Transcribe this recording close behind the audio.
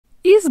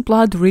Is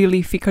blood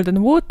really thicker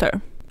than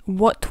water?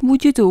 What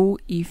would you do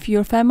if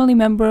your family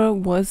member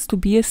was to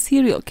be a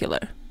serial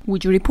killer?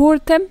 Would you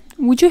report them?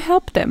 Would you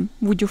help them?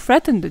 Would you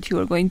threaten that you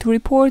are going to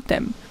report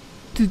them?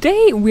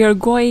 Today we are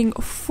going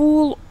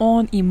full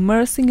on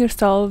immersing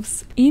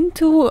yourselves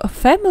into a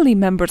family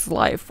member's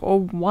life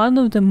of one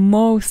of the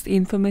most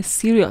infamous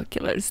serial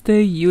killers,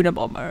 the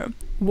Unabomber.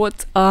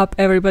 What's up,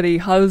 everybody?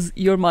 How's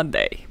your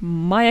Monday?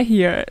 Maya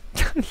here.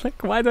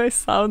 Like, why do I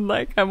sound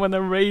like I'm on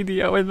a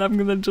radio and I'm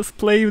gonna just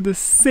play you the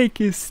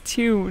sickest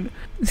tune?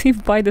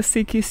 If by the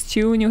sickest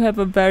tune you have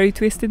a very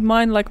twisted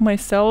mind like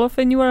myself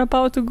and you are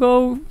about to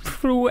go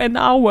through an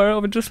hour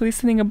of just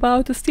listening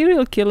about a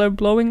serial killer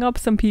blowing up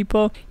some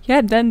people, yeah,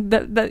 then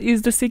that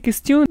is the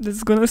sickest tune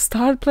that's gonna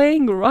start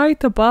playing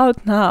right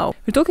about now.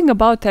 We're talking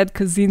about Ted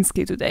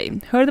Kaczynski today.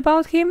 Heard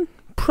about him?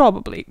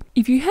 Probably.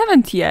 If you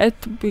haven't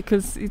yet,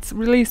 because it's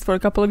released for a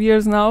couple of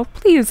years now,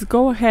 please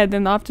go ahead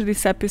and after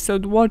this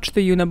episode watch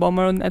the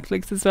Unabomber on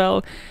Netflix as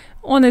well.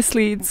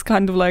 Honestly, it's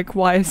kind of like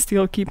why I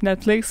still keep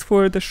Netflix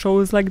for the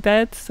shows like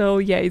that. So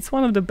yeah, it's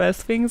one of the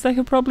best things I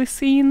have probably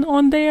seen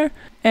on there,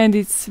 and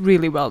it's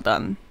really well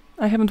done.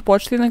 I haven't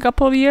watched it in a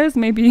couple of years.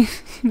 Maybe,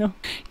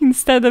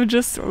 instead of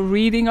just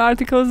reading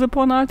articles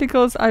upon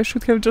articles, I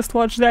should have just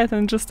watched that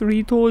and just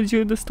retold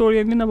you the story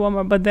of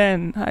Unabomber. But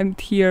then, I'm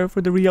here for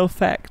the real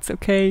facts,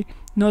 okay?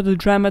 Not a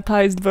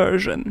dramatized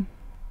version.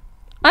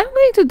 I'm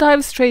going to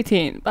dive straight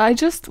in, but I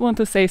just want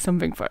to say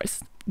something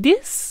first.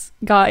 This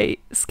guy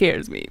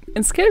scares me.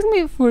 And scares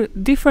me for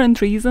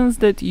different reasons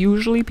that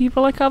usually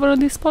people I cover on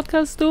this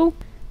podcast do.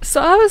 So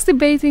I was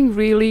debating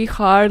really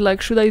hard,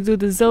 like, should I do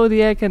the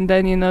Zodiac and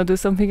then, do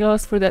something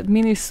else for that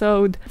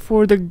mini-sode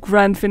for the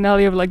grand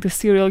finale of, like, the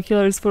serial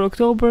killers for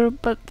October,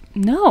 but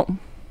no.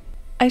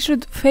 I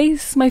should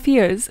face my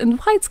fears, and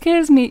why it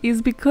scares me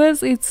is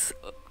because it's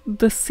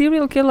the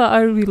serial killer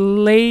I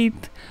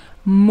relate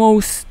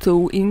most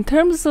to in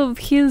terms of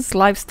his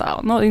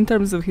lifestyle, not in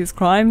terms of his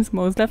crimes,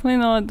 most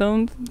definitely not.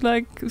 Don't,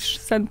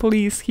 send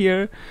police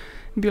here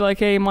and be like,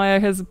 hey,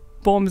 Maya has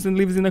bombs and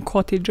lives in a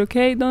cottage,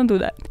 okay? Don't do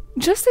that.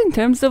 Just in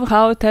terms of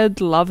how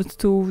Ted loved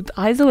to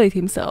isolate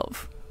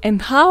himself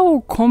and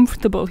how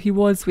comfortable he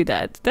was with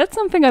that. That's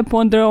something I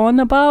ponder on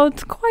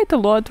about quite a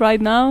lot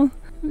right now.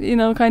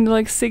 Kind of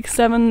like 6,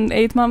 7,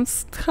 8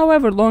 months,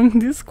 however long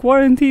this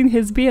quarantine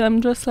has been. I'm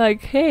just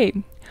like,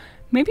 hey,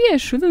 maybe I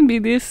shouldn't be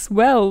this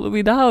well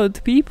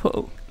without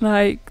people.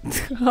 Like,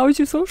 how would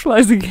you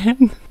socialize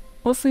again?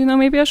 Also,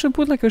 maybe I should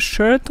put like a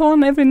shirt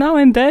on every now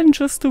and then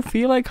just to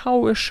feel like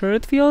how a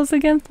shirt feels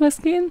against my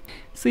skin.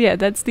 So yeah,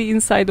 that's the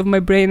inside of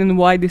my brain and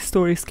why this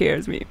story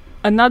scares me.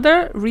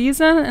 Another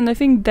reason, and I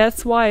think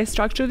that's why I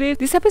structured it,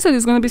 this episode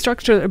is going to be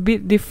structured a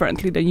bit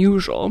differently than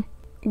usual,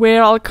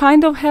 where I'll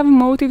kind of have a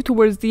motive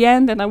towards the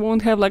end and I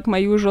won't have like my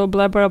usual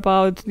blabber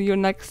about your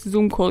next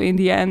Zoom call in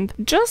the end,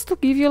 just to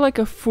give you like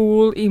a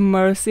full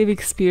immersive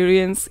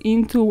experience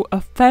into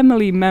a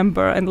family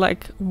member and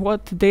like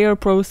what their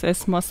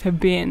process must have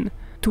been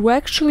to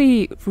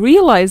actually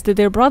realize that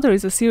their brother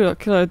is a serial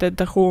killer that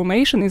the whole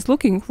nation is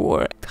looking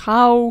for,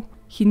 how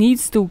he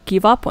needs to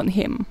give up on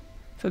him.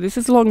 So this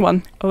is a long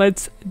one,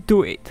 let's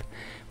do it.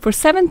 For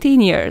 17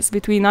 years,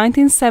 between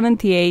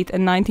 1978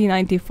 and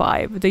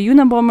 1995, the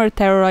Unabomber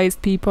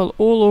terrorized people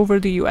all over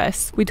the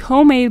US with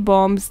homemade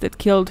bombs that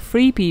killed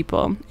 3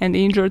 people and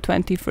injured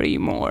 23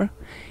 more.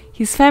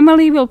 His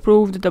family will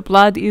prove that the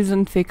blood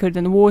isn't thicker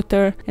than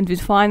water and will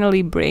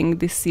finally bring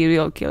this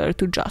serial killer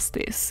to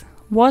justice.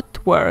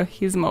 What were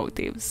his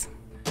motives?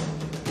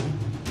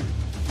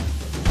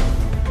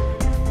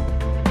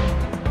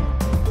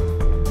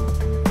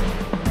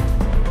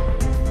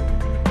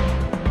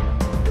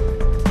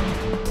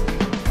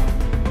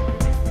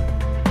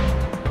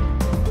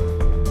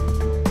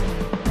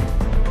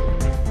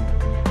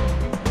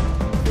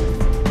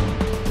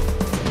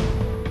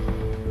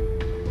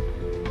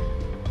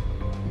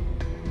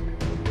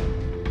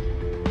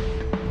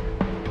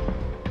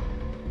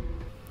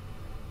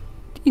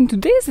 In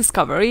today's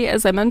discovery,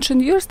 as I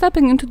mentioned, you're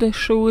stepping into the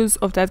shoes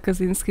of Ted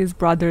Kaczynski's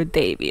brother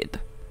David.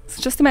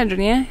 So just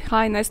imagine, yeah?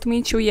 Hi, nice to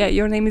meet you. Yeah,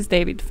 your name is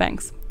David,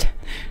 thanks.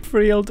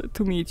 Thrilled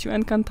to meet you.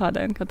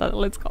 Encantada,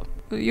 let's go.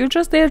 You're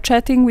just there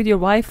chatting with your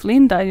wife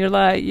Linda and you're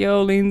like,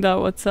 yo Linda,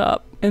 what's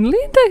up? And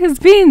Linda has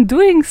been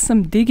doing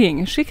some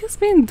digging. She has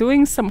been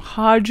doing some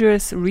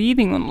arduous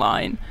reading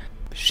online.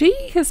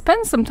 She has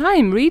spent some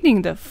time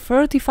reading the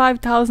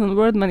 35,000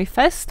 word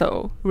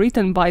manifesto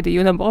written by the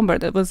Unabomber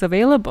that was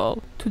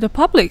available to the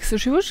public. So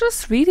she was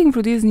just reading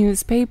through these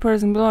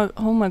newspapers and be like,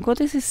 oh my god,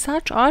 this is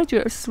such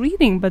arduous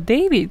reading, but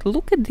David,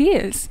 look at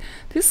this.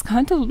 This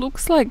kind of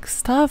looks like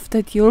stuff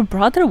that your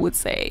brother would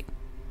say.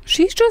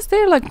 She's just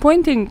there like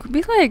pointing,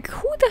 be like,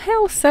 who the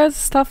hell says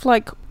stuff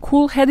like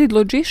cool-headed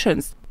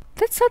logicians?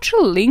 That's such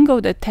a lingo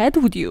that Ted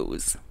would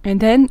use. And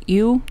then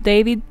you,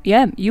 David,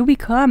 you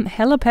become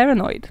hella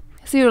paranoid.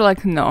 So you're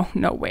like, no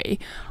way.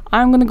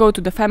 I'm gonna go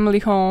to the family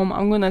home,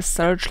 I'm gonna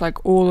search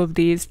like all of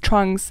these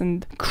trunks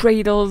and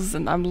cradles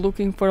and I'm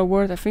looking for a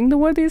word. I think the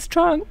word is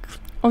trunk.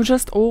 of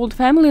just old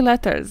family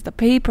letters, the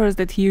papers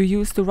that he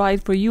used to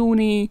write for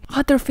uni,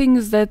 other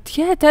things that,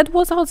 yeah, Ted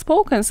was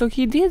outspoken, so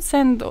he did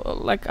send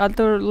like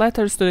other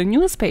letters to the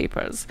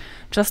newspapers,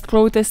 just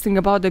protesting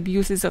about the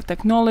abuses of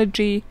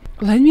technology.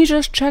 Let me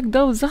just check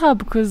those up,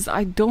 because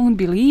I don't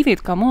believe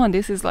it. Come on,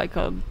 this is like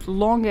a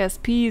long-ass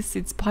piece,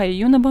 it's by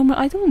Unabomber,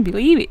 I don't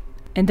believe it.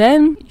 And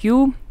then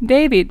you,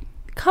 David,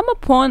 come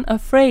upon a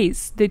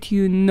phrase that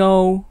you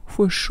know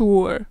for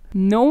sure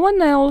no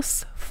one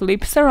else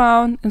flips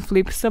around and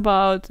flips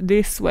about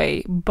this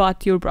way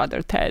but your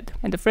brother Ted.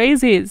 And the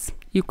phrase is,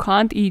 you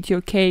can't eat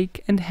your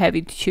cake and have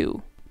it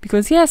too.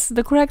 Because yes,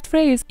 the correct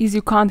phrase is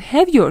you can't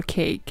have your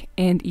cake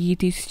and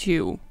eat it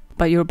too.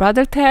 But your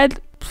brother Ted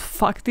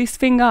fucked this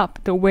thing up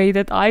the way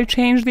that I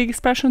changed the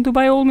expression to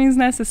by all means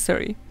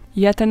necessary.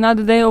 Yet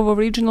another day of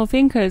original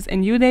thinkers,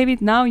 and you,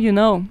 David, now you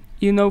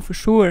know for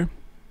sure.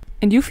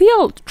 And you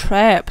feel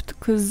trapped,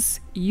 because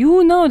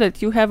you know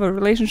that you have a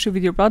relationship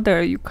with your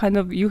brother, you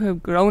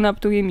have grown up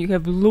to him, you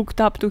have looked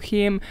up to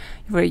him,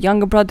 you were a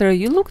younger brother,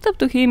 you looked up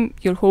to him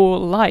your whole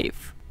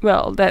life.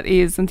 Well, that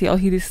is until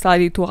he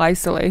decided to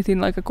isolate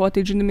in like a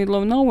cottage in the middle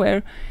of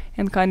nowhere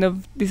and kind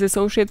of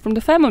disassociate from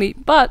the family.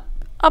 But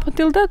up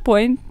until that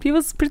point, he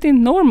was pretty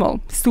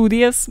normal.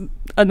 Studious,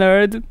 a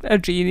nerd, a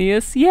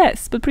genius,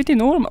 yes, but pretty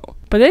normal.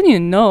 But then you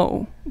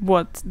know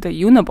what the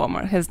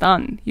Unabomber has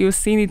done. You've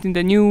seen it in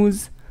the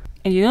news.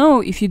 And you know,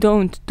 if you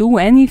don't do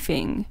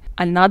anything,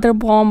 another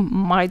bomb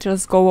might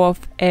just go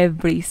off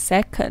every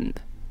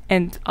second.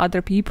 And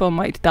other people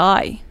might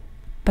die.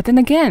 But then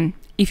again,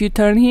 if you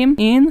turn him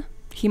in,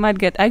 he might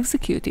get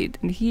executed.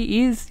 And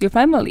he is your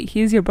family,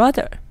 he is your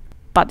brother.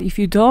 But if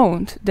you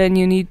don't, then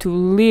you need to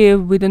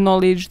live with the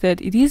knowledge that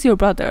it is your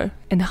brother.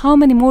 And how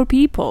many more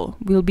people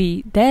will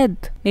be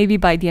dead? Maybe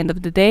by the end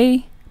of the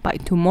day, by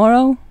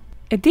tomorrow.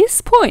 At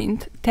this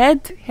point,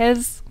 Ted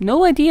has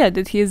no idea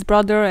that his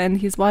brother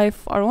and his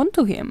wife are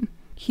onto him.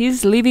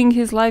 He's living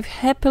his life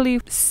happily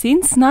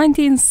since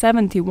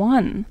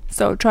 1971.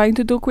 So trying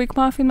to do quick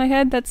math in my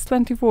head, that's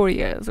 24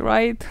 years,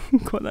 right?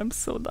 God, I'm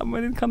so dumb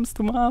when it comes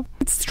to math.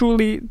 It's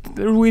truly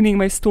ruining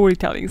my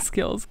storytelling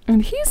skills.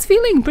 And he's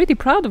feeling pretty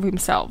proud of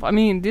himself. I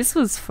mean, this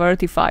was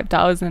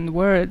 35,000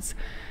 words.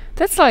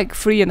 That's like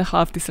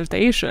 3.5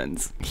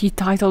 dissertations. He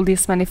titled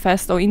this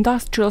manifesto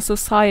Industrial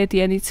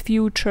Society and Its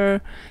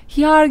Future.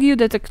 He argued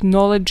that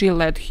technology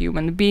led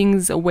human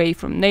beings away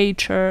from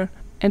nature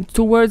and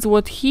towards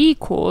what he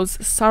calls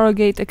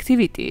surrogate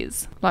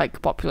activities,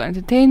 like popular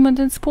entertainment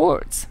and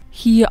sports.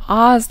 He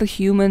asked the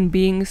human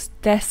beings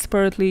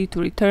desperately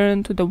to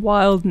return to the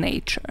wild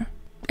nature.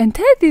 And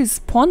Ted is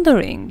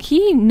pondering.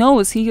 He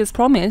knows he has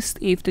promised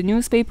if the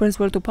newspapers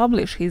were to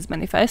publish his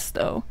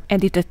manifesto,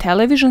 and if the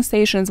television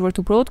stations were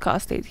to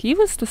broadcast it, he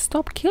was to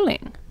stop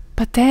killing.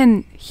 But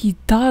then he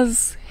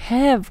does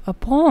have a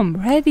bomb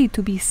ready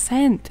to be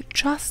sent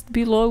just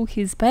below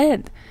his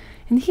bed,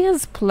 and he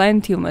has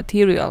plenty of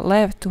material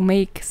left to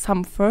make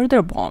some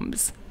further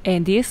bombs.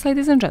 And this,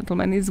 ladies and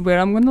gentlemen, is where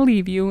I'm gonna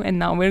leave you, and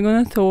now we're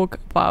gonna talk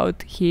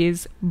about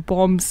his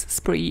bombs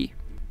spree.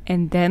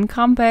 And then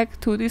come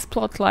back to this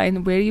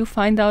plotline where you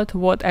find out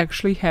what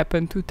actually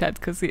happened to Ted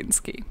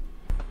Kaczynski.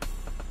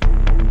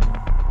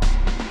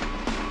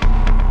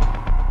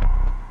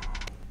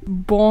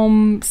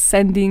 Bomb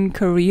sending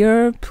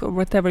career, or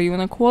whatever you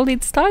wanna call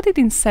it, started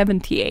in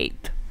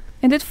 78.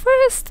 And at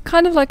first,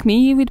 kind of like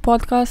me with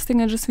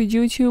podcasting and just with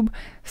YouTube,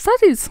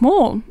 started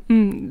small.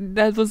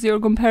 That was your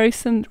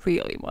comparison?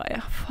 Really?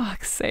 Why?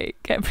 Fuck's sake,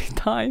 every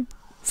time.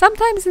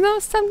 Sometimes,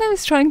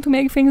 sometimes trying to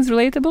make things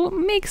relatable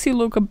makes you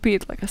look a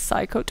bit like a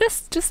psycho,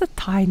 just a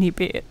tiny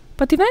bit.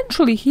 But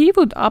eventually he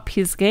would up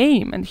his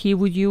game and he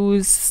would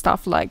use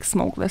stuff like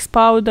smokeless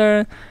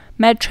powder,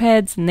 match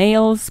heads,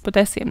 nails,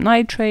 potassium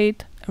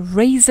nitrate, a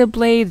razor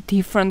blade,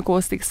 different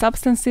caustic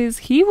substances.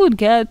 He would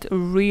get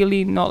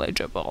really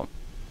knowledgeable.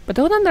 But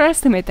don't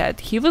underestimate that.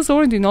 He was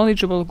already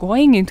knowledgeable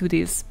going into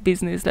this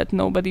business that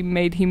nobody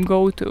made him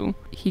go to.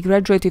 He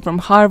graduated from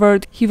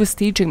Harvard, he was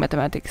teaching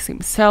mathematics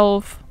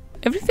himself.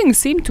 Everything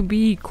seemed to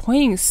be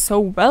going so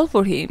well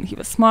for him. He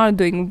was smart,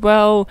 doing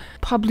well,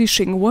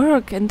 publishing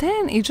work, and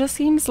then it just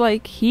seems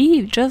like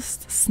he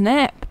just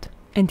snapped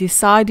and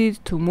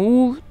decided to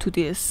move to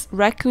this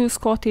recluse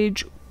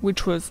cottage,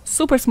 which was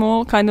super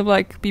small, kind of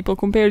like people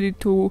compared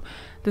it to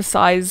the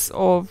size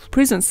of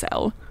prison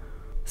cell.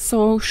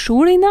 So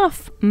sure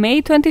enough,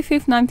 May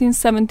 25th,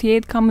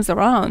 1978 comes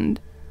around.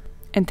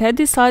 And Ted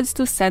decides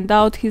to send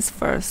out his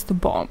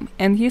first bomb,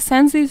 and he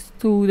sends it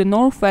to the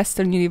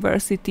Northwestern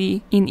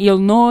University in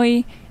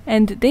Illinois,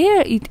 and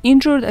there it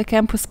injured a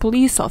campus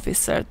police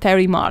officer,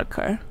 Terry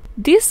Marker.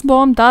 This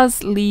bomb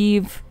does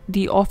leave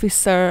the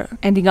officer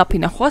ending up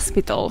in a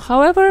hospital,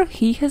 however,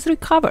 he has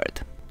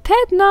recovered.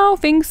 Ted now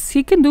thinks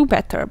he can do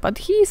better, but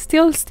he's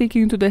still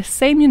sticking to the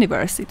same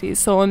university,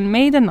 so on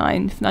May the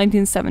 9th,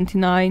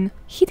 1979,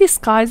 he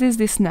disguises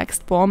this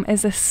next bomb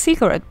as a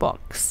cigarette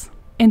box.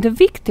 And the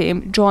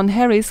victim, John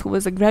Harris, who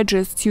was a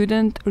graduate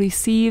student,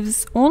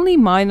 receives only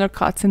minor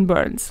cuts and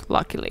burns,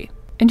 luckily.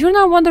 And you're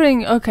now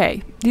wondering,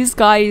 okay, this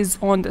guy is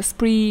on the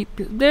spree,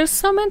 there's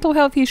some mental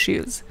health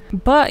issues.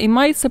 But it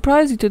might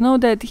surprise you to know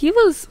that he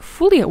was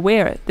fully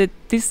aware that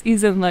this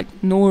isn't like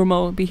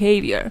normal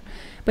behavior.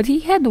 But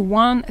he had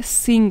one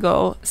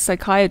single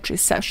psychiatry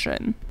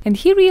session. And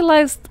he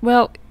realized,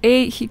 well,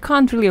 A, he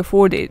can't really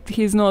afford it.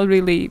 He's not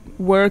really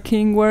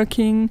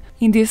working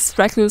in this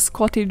recluse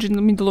cottage in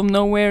the middle of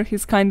nowhere.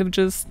 He's kind of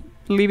just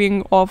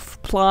living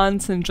off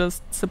plants and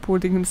just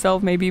supporting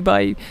himself, maybe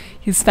by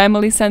his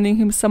family sending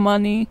him some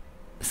money.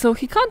 So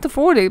he can't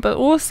afford it, but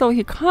also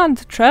he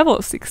can't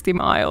travel 60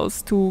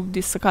 miles to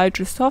this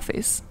psychiatrist's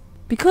office.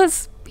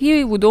 Because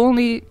he would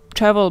only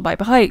travel by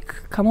bike.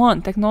 Come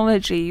on,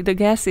 technology, the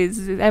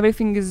gases,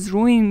 everything is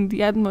ruining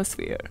the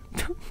atmosphere.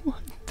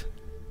 What?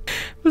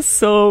 It was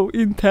so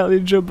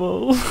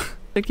intelligible.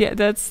 Like, yeah,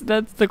 that's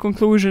the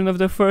conclusion of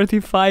the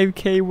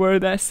 35k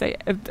word essay.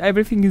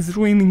 Everything is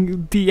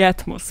ruining the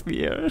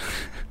atmosphere.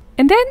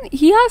 And then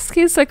he asked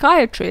his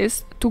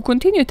psychiatrist to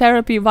continue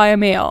therapy via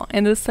mail,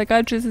 and the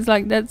psychiatrist is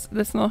like,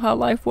 that's not how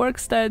life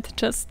works, Dad.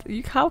 Just,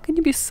 how can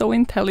you be so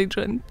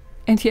intelligent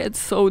and yet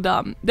so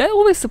dumb? That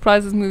always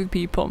surprises me with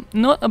people.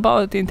 Not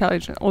about the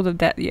intelligent, although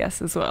that,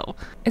 yes, as well.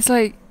 It's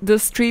like the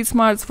street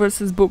smarts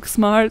versus book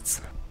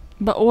smarts,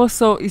 but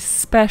also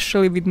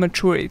especially with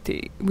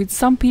maturity. With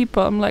some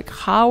people, I'm like,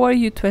 how are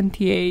you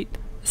 28?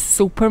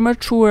 Super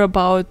mature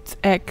about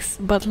X,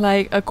 but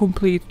like a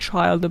complete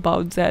child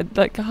about Z.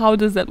 Like, how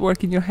does that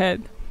work in your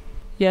head?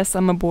 Yes,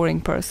 I'm a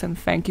boring person,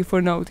 thank you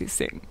for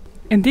noticing.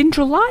 And in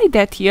July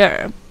that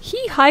year,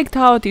 he hiked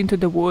out into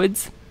the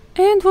woods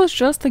and was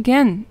just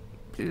again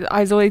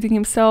isolating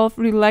himself,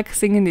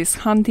 relaxing in this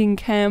hunting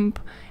camp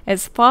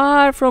as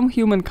far from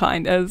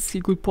humankind as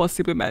he could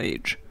possibly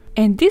manage.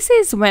 And this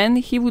is when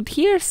he would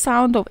hear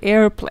sound of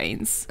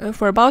airplanes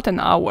for about an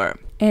hour.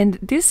 And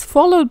this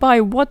followed by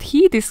what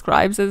he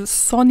describes as a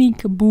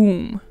sonic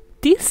boom.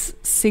 This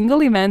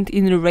single event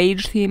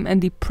enraged him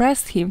and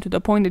depressed him to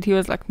the point that he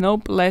was like,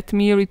 nope, let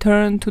me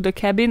return to the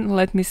cabin,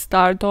 let me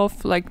start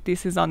off, like,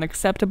 this is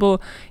unacceptable.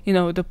 You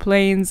know, the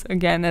planes,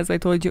 again, as I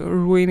told you,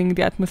 ruining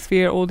the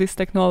atmosphere, all this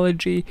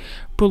technology,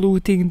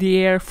 polluting the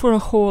air for a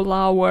whole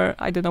hour.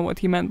 I don't know what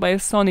he meant by a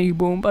sonic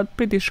boom, but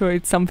pretty sure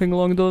it's something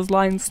along those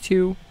lines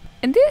too.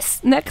 And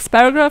this next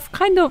paragraph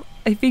kind of,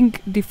 I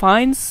think,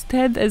 defines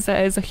Ted as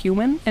a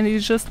human, and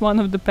it's just one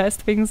of the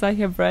best things I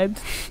have read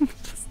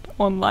just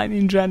online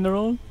in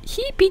general.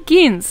 He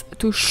begins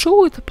to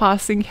shoot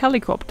passing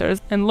helicopters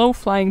and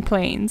low-flying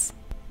planes,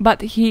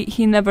 but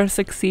he never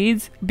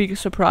succeeds. Big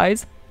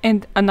surprise.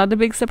 And another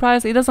big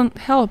surprise, it doesn't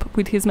help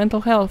with his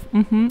mental health.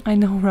 I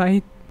know,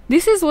 right?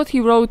 This is what he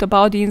wrote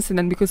about the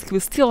incident because he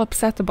was still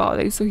upset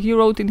about it, so he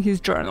wrote in his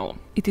journal.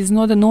 It is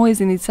not the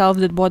noise in itself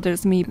that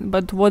bothers me,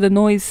 but what the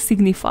noise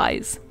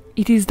signifies.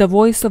 It is the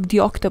voice of the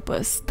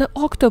octopus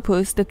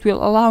that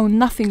will allow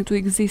nothing to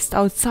exist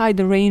outside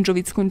the range of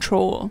its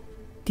control.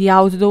 The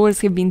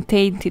outdoors have been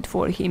tainted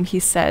for him, he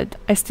said.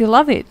 I still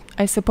love it.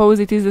 I suppose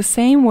it is the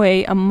same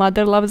way a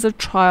mother loves a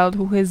child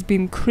who has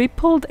been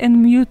crippled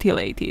and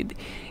mutilated.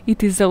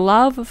 It is a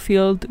love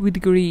filled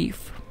with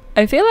grief.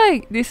 I feel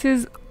like this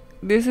is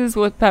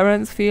what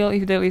parents feel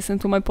if they listen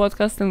to my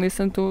podcast and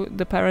listen to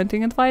the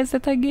parenting advice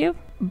that I give.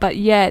 But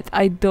yet,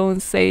 I don't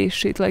say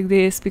shit like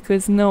this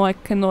because no, I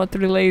cannot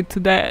relate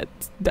to that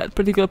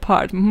particular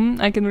part.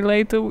 I can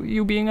relate to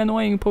you being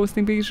annoying,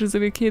 posting pictures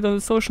of your kid on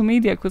social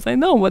media because I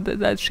know what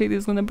that shit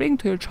is gonna bring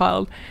to your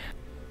child.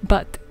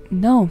 But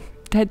no,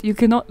 that you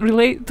cannot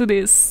relate to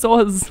this,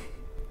 soz.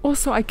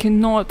 Also, I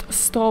cannot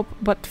stop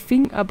but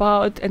think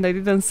about, and I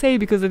didn't say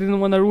because I didn't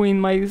want to ruin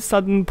my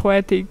sudden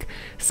poetic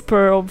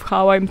spur of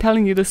how I'm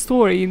telling you the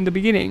story in the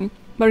beginning.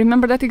 But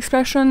remember that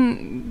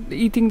expression,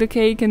 eating the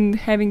cake and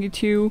having it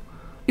too?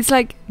 It's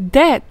like,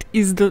 that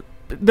is the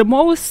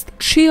most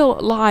chill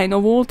line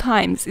of all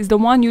times, is the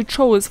one you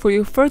chose for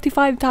your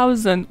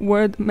 35,000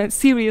 word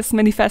serious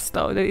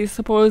manifesto that is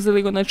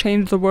supposedly gonna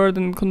change the world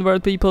and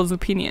convert people's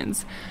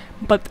opinions.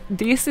 But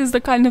this is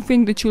the kind of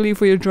thing that you leave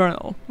for your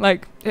journal.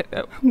 Like,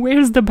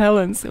 where's the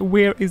balance?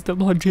 Where is the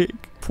logic?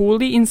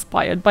 Fully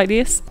inspired by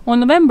this, on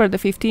November the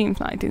 15th,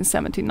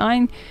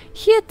 1979,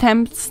 he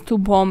attempts to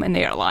bomb an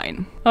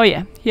airline. Oh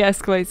yeah, he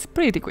escalates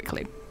pretty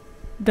quickly.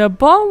 The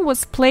bomb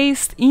was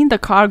placed in the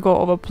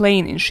cargo of a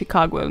plane in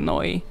Chicago,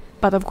 Illinois.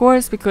 But of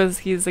course, because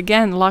he's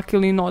again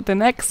luckily not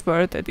an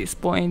expert at this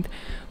point,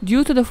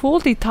 due to the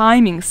faulty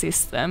timing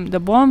system, the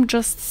bomb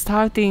just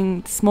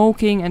starting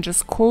smoking and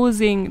just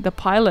causing the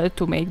pilot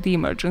to make the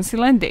emergency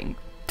landing.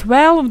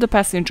 12 of the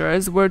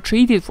passengers were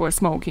treated for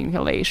smoke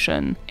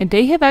inhalation, and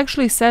they have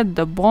actually said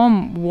the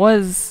bomb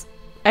was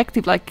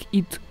active, like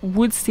it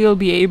would still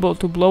be able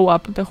to blow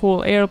up the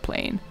whole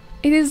airplane.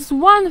 It is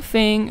one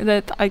thing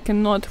that I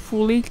cannot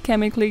fully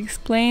chemically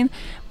explain,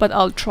 but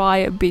I'll try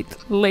a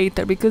bit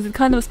later because it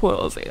kind of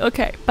spoils it.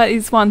 Okay, but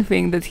it's one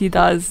thing that he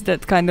does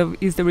that kind of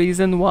is the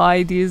reason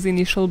why these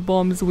initial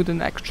bombs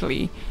wouldn't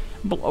actually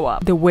blow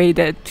up the way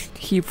that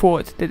he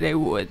thought that they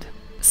would.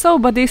 So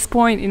by this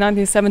point in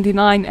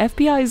 1979,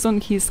 FBI is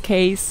on his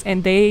case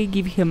and they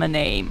give him a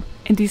name.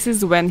 And this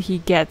is when he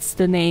gets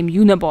the name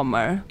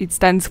Unabomber. It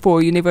stands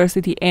for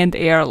University and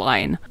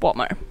Airline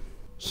Bomber.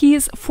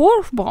 His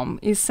fourth bomb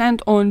is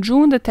sent on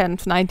June the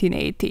 10th,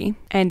 1980,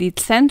 and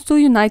it's sent to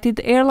United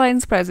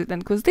Airlines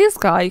president because this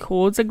guy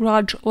holds a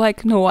grudge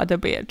like no other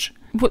bitch.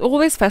 What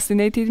always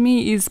fascinated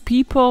me is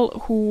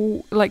people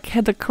who like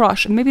had a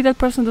crush, and maybe that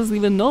person doesn't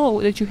even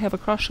know that you have a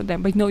crush on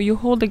them, but no, you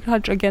hold a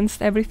grudge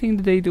against everything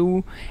that they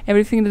do,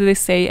 everything that they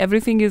say,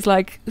 everything is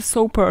like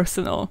so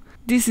personal.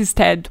 This is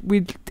Ted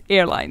with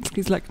airlines.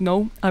 He's like,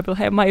 no, I will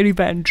have my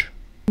revenge.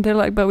 And they're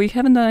like, but we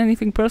haven't done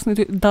anything personal,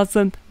 it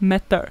doesn't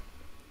matter.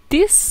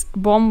 This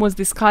bomb was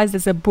disguised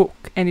as a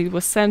book, and it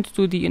was sent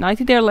to the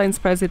United Airlines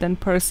president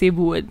Percy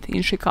Wood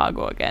in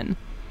Chicago again.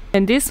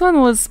 And this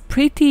one was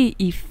pretty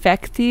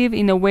effective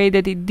in a way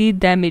that it did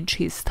damage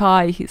his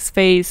thigh, his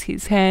face,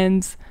 his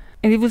hands.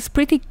 And it was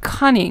pretty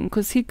cunning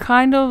because he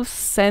kind of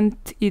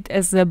sent it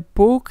as a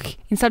book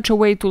in such a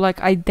way to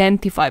like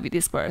identify with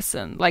this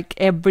person. Like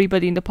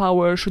everybody in the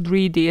power should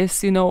read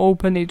this,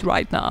 open it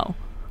right now.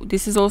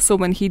 This is also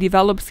when he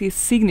develops his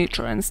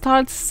signature and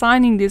starts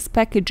signing these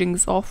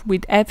packagings off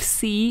with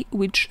FC,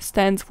 which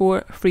stands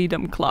for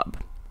Freedom Club.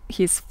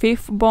 His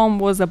fifth bomb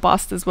was a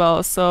bust as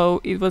well,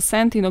 so it was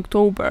sent in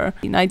October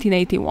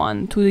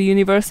 1981 to the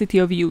University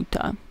of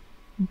Utah.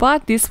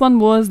 But this one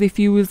was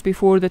defused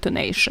before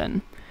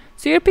detonation.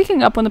 So you're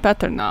picking up on a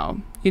pattern now.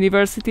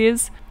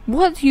 Universities,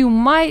 what you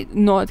might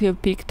not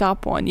have picked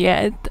up on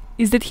yet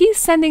is that he's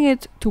sending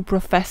it to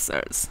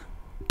professors.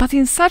 But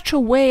in such a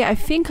way, I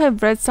think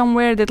I've read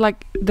somewhere that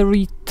like the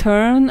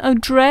return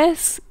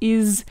address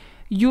is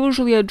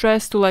usually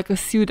addressed to like a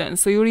student.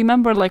 So you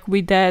remember like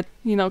with that,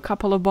 a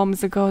couple of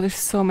bombs ago, there's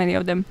so many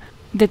of them,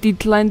 that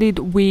it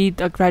landed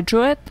with a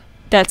graduate.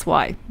 That's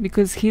why,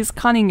 because his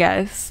cunning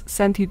ass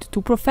sent it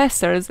to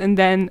professors, and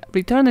then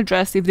return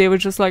address, if they were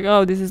just like,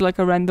 oh, this is like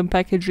a random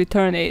package,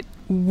 return it,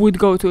 would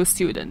go to a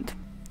student.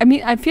 I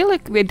mean, I feel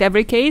like with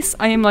every case,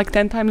 I am like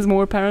 10 times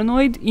more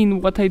paranoid in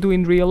what I do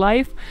in real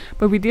life.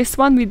 But with this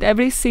one, with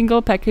every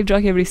single package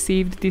I have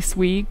received this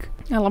week,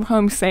 I love how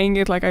I'm saying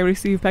it like I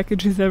receive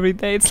packages every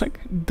day. It's like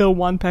the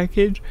one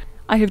package.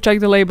 I have checked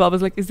the label. I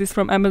was like, is this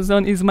from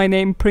Amazon? Is my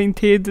name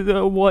printed?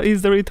 What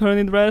is the return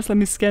address? Let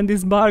me scan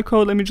this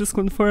barcode. Let me just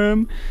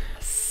confirm.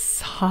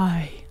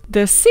 Sigh.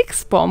 The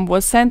sixth bomb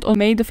was sent on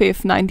May the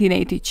 5th,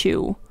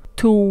 1982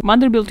 to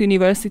Vanderbilt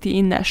University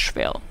in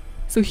Nashville.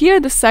 So here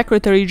the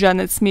secretary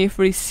Janet Smith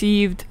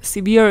received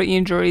severe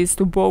injuries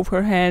to both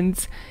her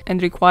hands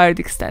and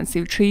required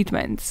extensive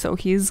treatment. So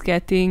he's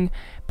getting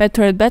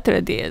better and better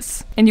at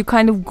this. And you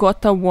kind of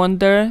gotta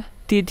wonder,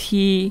 did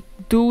he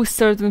do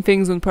certain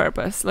things on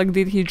purpose? Like,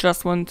 did he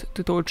just want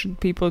to torture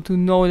people to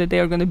know that they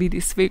are gonna be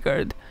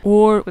disfigured?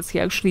 Or was he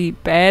actually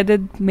bad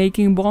at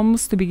making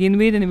bombs to begin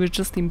with and it was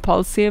just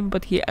impulsive,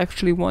 but he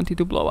actually wanted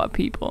to blow up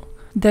people?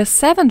 The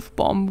seventh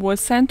bomb was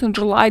sent on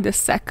July the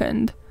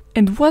 2nd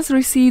and was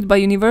received by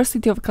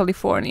University of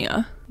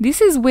California.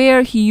 This is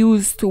where he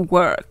used to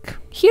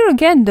work. Here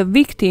again, the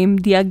victim,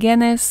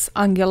 Diogenes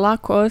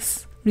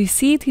Angelakos,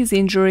 received his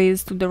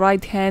injuries to the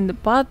right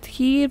hand, but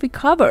he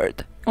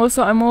recovered.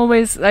 Also,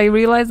 I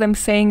realized I'm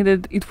saying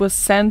that it was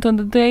sent on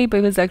the day,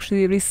 but it was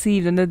actually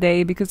received on the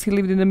day because he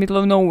lived in the middle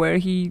of nowhere.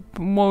 He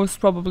most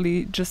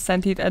probably just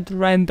sent it at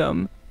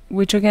random.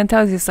 Which again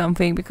tells you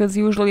something, because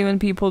usually when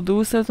people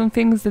do certain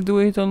things, they do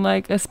it on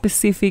like a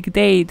specific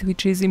date,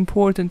 which is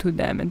important to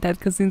them, and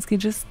Ted Kaczynski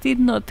just did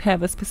not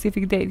have a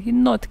specific date, he did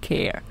not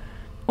care.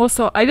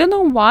 Also, I don't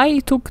know why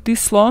it took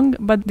this long,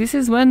 but this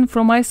is when,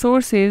 from my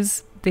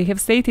sources, they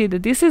have stated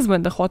that this is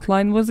when the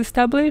hotline was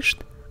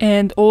established,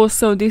 and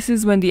also this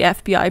is when the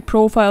FBI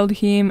profiled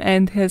him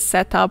and has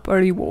set up a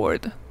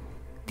reward.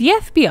 The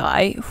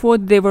FBI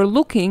thought they were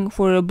looking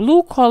for a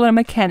blue-collar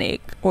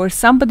mechanic or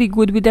somebody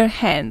good with their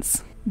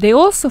hands. They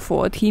also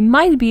thought he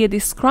might be a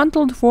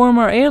disgruntled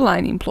former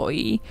airline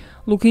employee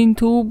looking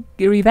to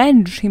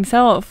revenge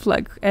himself,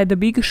 like at the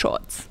big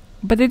shots.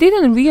 But they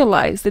didn't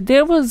realize that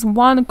there was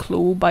one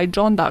clue by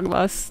John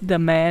Douglas, the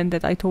man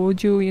that I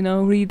told you,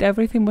 read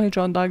everything by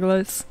John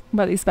Douglas,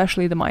 but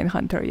especially the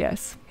Mindhunter,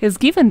 yes, has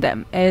given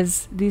them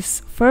as this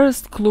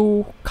first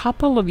clue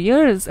couple of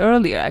years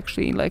earlier,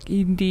 actually, like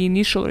in the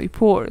initial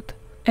report.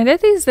 And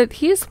that is that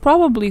he is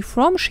probably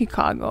from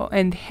Chicago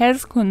and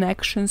has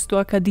connections to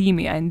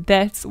academia, and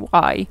that's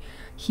why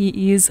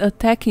he is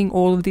attacking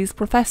all of these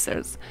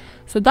professors.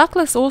 So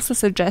Douglas also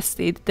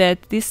suggested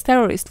that this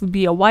terrorist would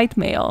be a white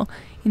male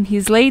in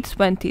his late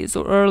 20s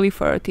or early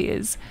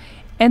 30s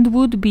and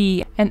would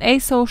be an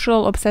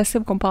asocial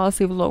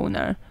obsessive-compulsive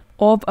loner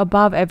of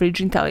above average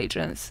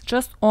intelligence,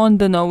 just on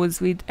the nose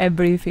with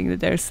everything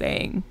that they're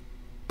saying.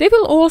 They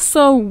will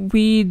also,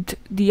 with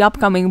the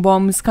upcoming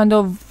bombs, kind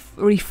of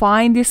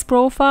refine this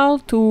profile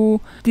to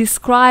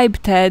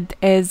describe Ted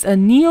as a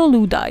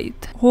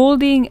neo-Luddite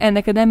holding an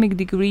academic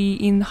degree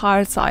in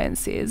hard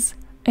sciences.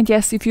 And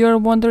yes, if you're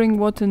wondering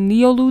what a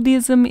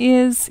neo-Luddism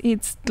is,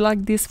 it's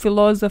like this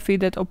philosophy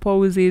that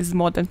opposes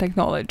modern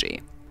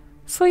technology.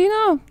 So,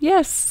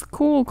 yes,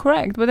 cool,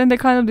 correct. But then they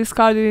kind of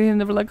discarded it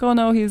and they were like, oh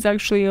no, he's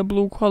actually a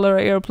blue-collar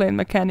airplane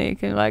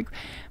mechanic. And like,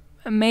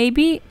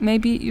 maybe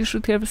you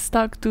should have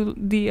stuck to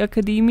the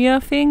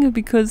academia thing,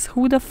 because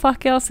who the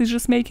fuck else is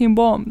just making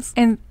bombs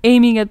and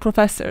aiming at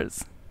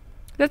professors?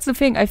 That's the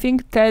thing. I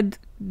think Ted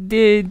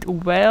did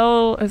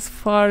well, as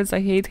far as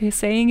I hate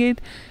saying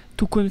it,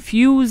 to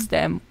confuse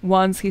them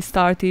once he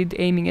started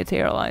aiming at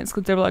airlines,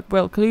 because they were like,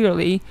 well,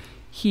 clearly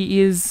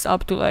he is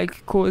up to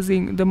like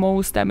causing the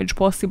most damage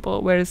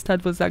possible, whereas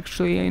Ted was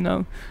actually, you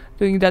know,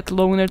 doing that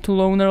loner to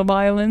loner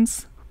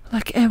violence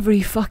like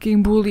every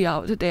fucking bully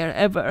out there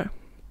ever.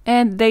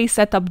 And they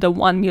set up the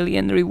 1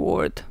 million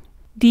reward.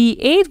 The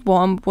 8th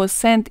bomb was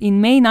sent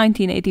in May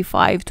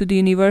 1985 to the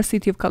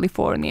University of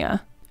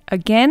California.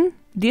 Again,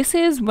 this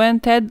is when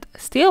Ted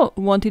still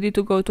wanted it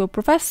to go to a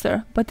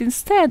professor, but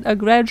instead a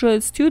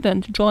graduate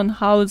student, John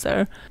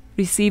Hauser,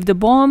 received the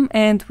bomb,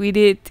 and with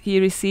it he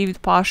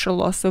received partial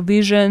loss of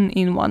vision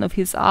in one of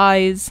his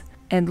eyes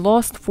and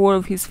lost 4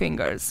 of his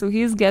fingers. So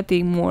he's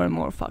getting more and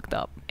more fucked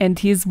up. And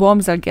his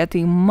bombs are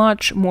getting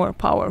much more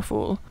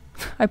powerful.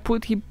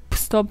 He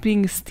stopped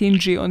being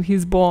stingy on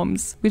his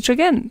bombs, which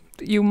again,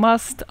 you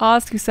must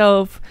ask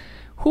yourself,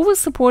 who was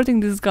supporting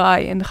this guy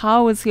and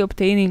how was he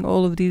obtaining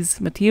all of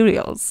these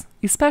materials,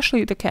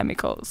 especially the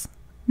chemicals?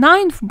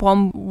 9th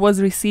bomb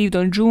was received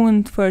on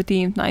June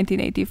 13,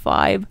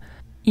 1985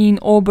 in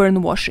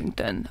Auburn,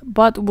 Washington,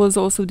 but was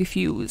also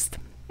defused.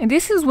 And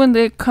this is when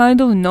they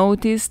kind of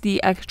noticed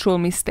the actual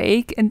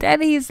mistake, and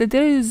that is that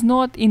there is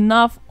not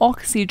enough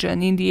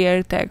oxygen in the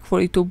air tag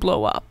for it to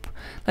blow up.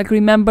 Like,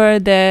 remember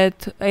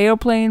that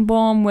airplane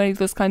bomb where it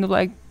was kind of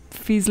like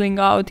fizzling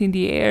out in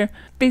the air?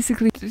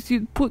 Basically,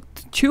 you put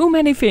too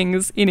many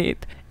things in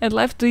it and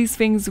left these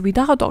things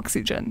without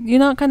oxygen. You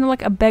know, kind of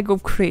like a bag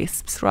of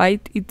crisps,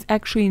 right? It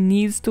actually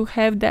needs to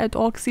have that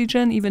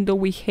oxygen, even though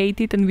we hate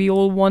it and we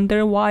all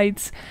wonder why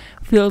it's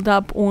filled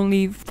up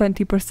only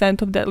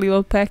 20% of that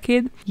little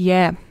packet.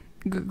 Yeah,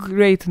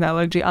 great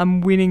analogy.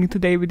 I'm winning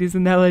today with these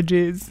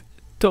analogies.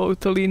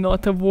 Totally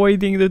not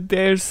avoiding that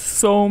there's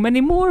so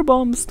many more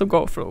bombs to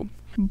go through.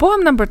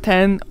 Bomb number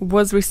 10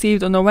 was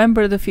received on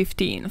November the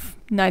 15th,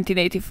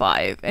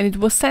 1985, and it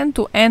was sent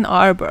to Ann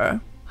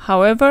Arbor.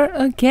 However,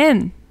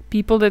 again,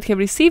 people that have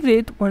received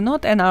it were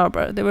not Ann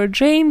Arbor. They were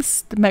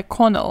James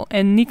McConnell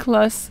and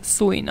Nicholas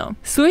Suino.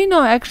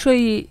 Suino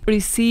actually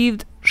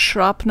received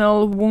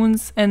shrapnel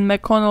wounds, and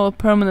McConnell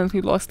permanently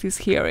lost his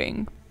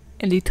hearing.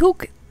 And it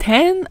took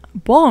 10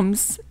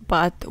 bombs,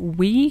 but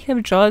we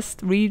have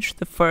just reached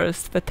the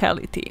first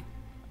fatality.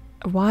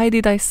 Why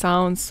did I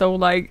sound so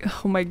like,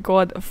 oh my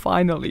god,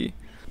 finally?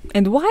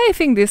 And why I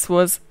think this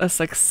was a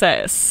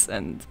success,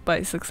 and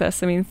by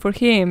success I mean for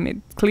him, it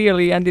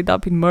clearly ended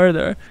up in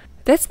murder.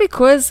 That's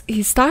because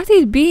he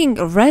started being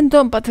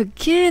random, but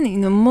again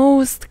in the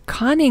most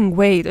cunning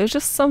way. There's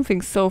just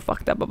something so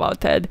fucked up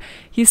about Ted.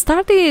 He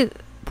started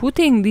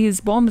putting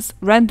these bombs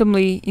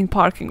randomly in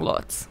parking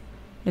lots.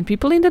 And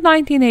people in the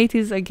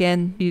 1980s,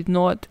 again, did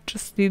not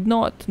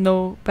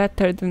know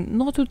better than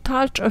not to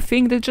touch a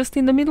thing that's just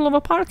in the middle of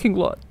a parking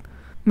lot.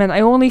 Man,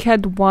 I only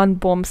had one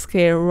bomb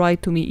scare.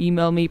 Write to me,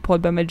 email me,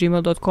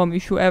 podbamn@gmail.com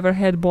if you ever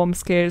had bomb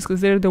scares,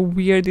 because they're the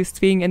weirdest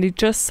thing, and it's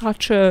just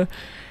such a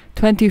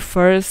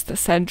 21st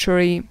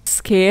century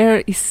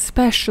scare,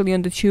 especially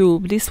on the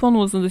tube. This one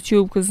was on the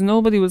tube because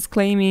nobody was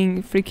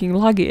claiming freaking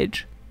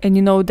luggage. And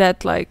you know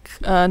that like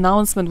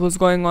announcement was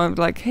going on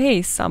like,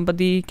 hey,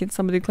 can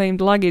somebody claim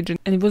the luggage?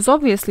 And it was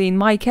obviously in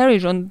my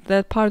carriage on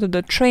that part of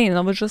the train. And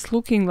I was just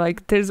looking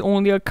like, there's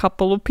only a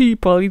couple of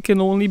people. It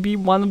can only be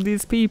one of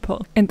these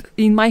people. And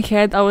in my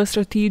head, I was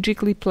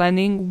strategically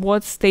planning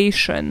what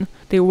station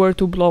they were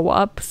to blow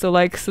up. So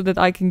that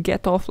I can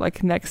get off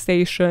like next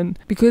station.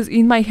 Because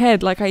in my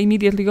head, like I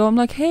immediately go, I'm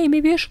like, hey,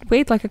 maybe I should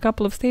wait like a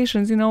couple of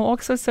stations. You know,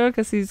 Oxford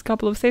Circus is a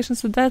couple of stations.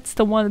 So that's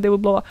the one that they will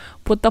blow up.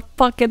 What the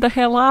fuck, get the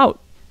hell out.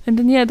 And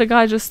then, yeah, the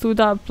guy just stood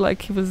up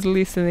like he was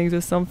listening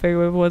to something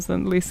or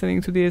wasn't listening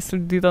to this or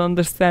didn't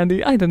understand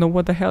it. I don't know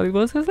what the hell it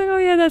was. I was like, oh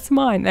yeah, that's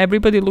mine.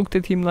 Everybody looked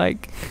at him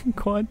like,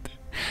 God.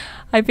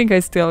 I think I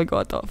still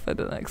got off at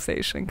the next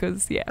station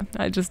because, yeah,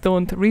 I just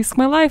don't risk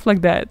my life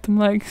like that. I'm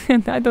like,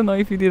 I don't know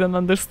if you didn't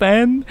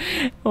understand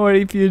or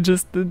if you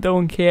just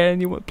don't care and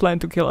you plan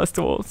to kill us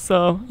all.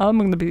 So I'm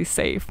gonna be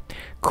safe.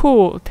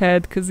 Cool,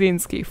 Ted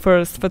Kaczynski,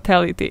 first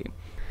fatality.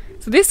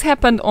 So this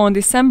happened on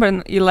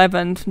December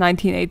 11th,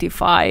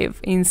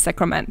 1985 in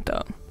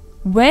Sacramento.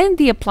 When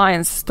the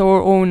appliance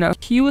store owner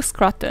Hugh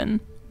Scruton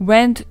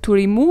went to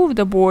remove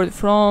the board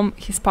from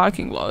his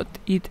parking lot,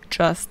 it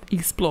just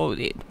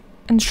exploded.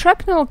 And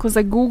shrapnel, because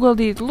I googled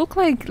it, looked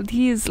like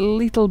these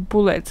little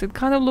bullets. It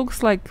kind of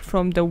looks like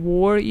from the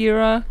war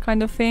era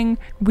kind of thing,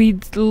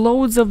 with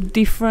loads of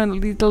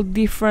different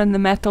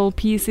metal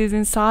pieces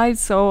inside.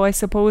 So I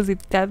suppose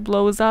if that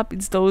blows up,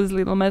 it's those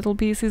little metal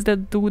pieces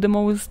that do the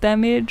most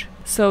damage.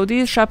 So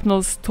these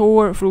shrapnels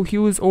tore through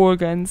Hugh's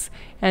organs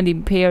and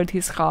impaired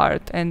his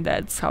heart, and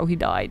that's how he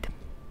died.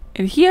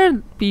 And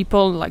here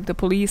people, like the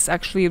police,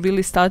 actually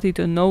really started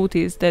to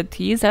notice that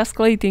he is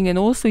escalating and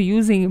also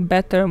using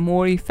better,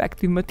 more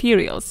effective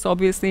materials. So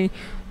obviously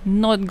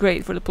not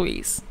great for the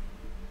police.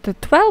 The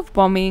 12th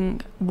bombing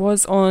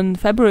was on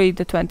February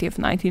the 20th,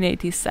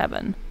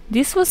 1987.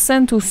 This was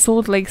sent to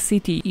Salt Lake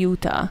City,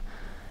 Utah,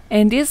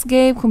 and this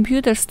gave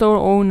computer store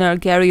owner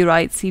Gary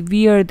Wright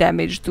severe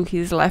damage to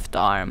his left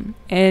arm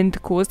and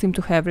caused him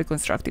to have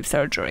reconstructive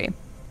surgery.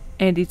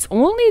 And it's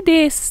only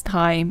this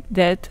time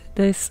that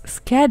this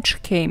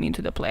sketch came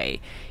into the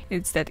play.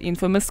 It's that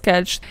infamous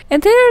sketch.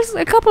 And there's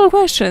a couple of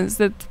questions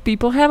that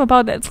people have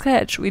about that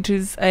sketch, which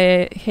is,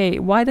 hey,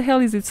 why the hell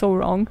is it so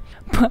wrong?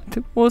 But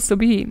also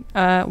B,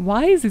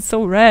 why is it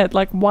so red?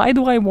 Like, why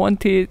do I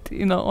want it,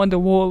 on the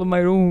wall of my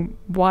room?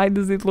 Why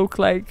does it look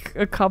like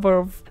a cover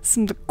of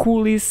some of the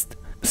coolest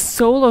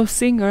solo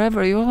singer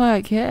ever? You're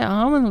like, yeah,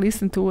 I'm gonna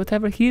listen to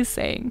whatever he's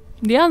saying.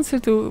 The answer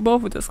to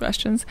both of those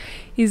questions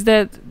is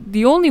that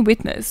the only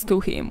witness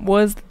to him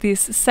was this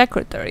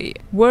secretary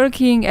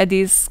working at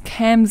this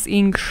Cam's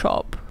ink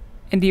shop,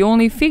 and the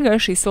only figure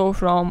she saw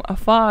from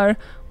afar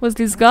was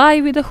this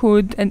guy with a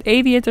hood and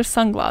aviator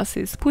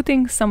sunglasses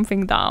putting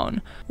something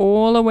down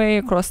all the way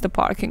across the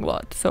parking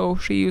lot. So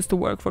she used to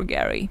work for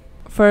Gary.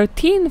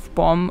 13th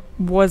bomb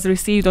was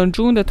received on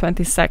June the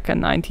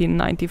 22nd,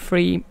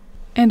 1993,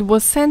 and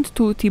was sent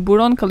to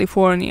Tiburon,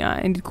 California,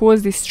 and it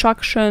caused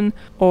destruction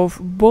of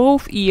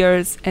both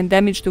ears and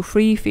damage to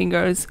 3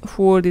 fingers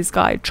for this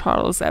guy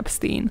Charles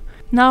Epstein.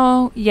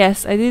 Now,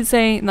 yes, I did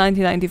say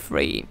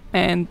 1993,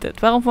 and the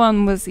 12th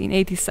one was in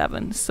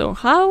 87, so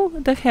how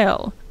the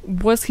hell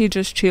was he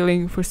just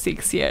chilling for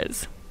 6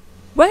 years?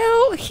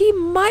 Well, he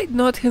might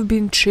not have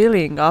been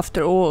chilling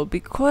after all,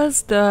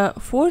 because the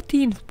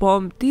 14th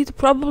bomb did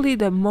probably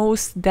the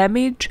most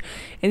damage,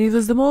 and it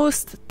was the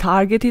most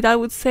targeted, I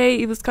would say.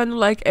 It was kind of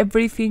like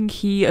everything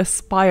he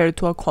aspired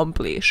to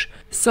accomplish.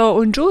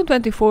 So on June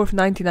 24th,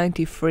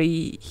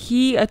 1993,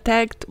 he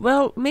attacked,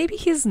 well, maybe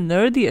his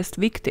nerdiest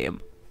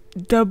victim.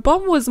 The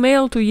bomb was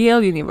mailed to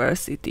Yale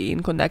University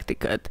in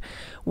Connecticut,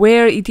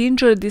 where it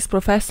injured this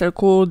professor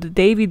called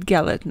David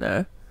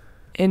Geletner.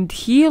 And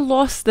he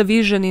lost the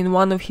vision in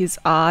one of his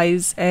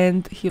eyes,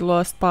 and he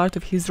lost part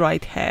of his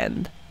right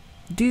hand.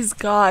 This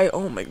guy,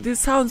 oh my, this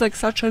sounds like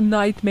such a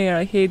nightmare.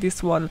 I hate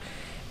this one.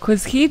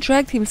 Because he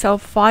dragged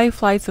himself 5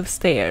 flights of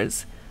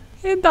stairs.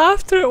 And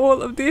after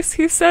all of this,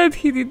 he said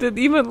he didn't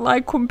even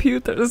like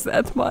computers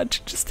that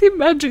much. Just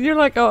imagine, you're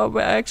like, oh,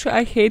 but actually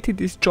I hated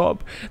this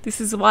job. This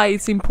is why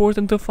it's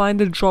important to find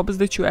the jobs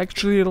that you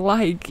actually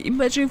like.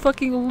 Imagine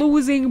fucking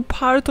losing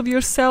part of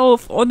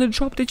yourself on a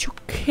job that you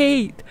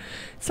hate.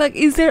 It's like,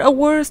 is there a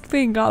worse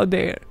thing out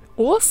there?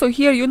 Also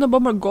here,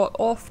 Unabomber got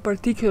off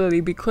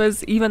particularly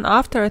because even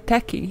after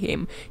attacking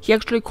him, he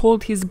actually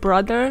called his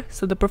brother,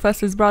 so the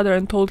professor's brother,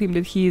 and told him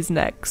that he is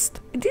next.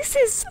 This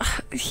is,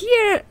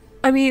 here,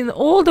 I mean,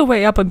 all the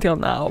way up until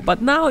now,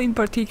 but now in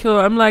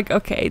particular, I'm like,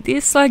 okay,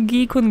 this like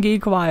geek on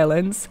geek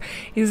violence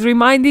is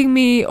reminding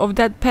me of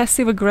that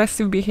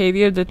passive-aggressive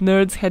behavior that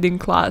nerds had in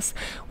class.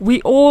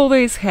 We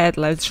always had,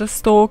 let's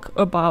just talk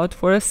about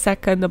for a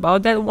second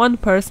about that one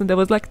person that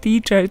was like,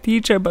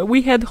 teacher, but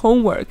we had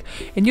homework.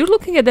 And you're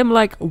looking at them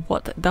like,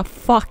 what the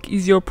fuck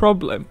is your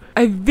problem?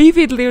 I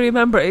vividly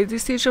remember it.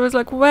 This teacher was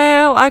like,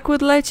 well, I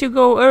could let you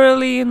go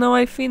early,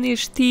 I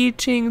finished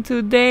teaching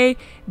today.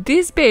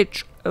 This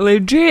bitch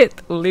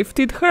legit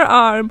lifted her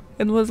arm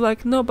and was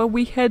like, no, but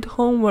we had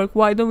homework,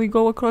 why don't we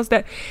go across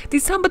that?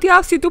 Did somebody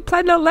ask you to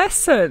plan a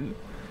lesson?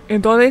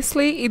 And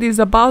honestly, it is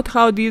about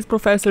how these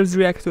professors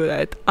react to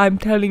that. I'm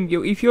telling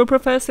you, if your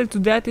professor to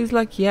that is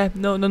like, yeah,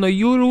 no,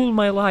 you rule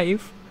my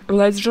life,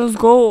 let's just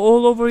go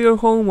all over your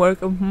homework,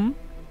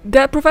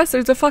 that professor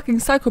is a fucking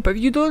psychopath.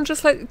 You don't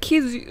just let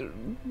kids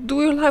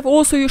do your life.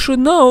 Also, you should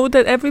know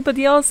that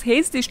everybody else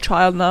hates this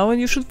child now,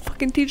 and you should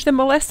fucking teach them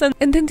a lesson.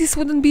 And then this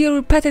wouldn't be a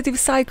repetitive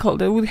cycle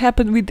that would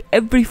happen with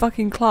every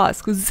fucking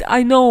class, because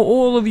I know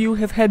all of you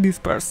have had this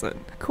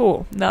person.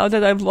 Cool. Now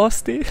that I've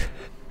lost it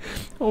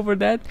over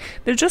that,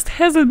 there just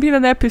hasn't been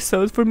an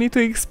episode for me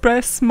to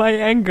express my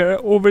anger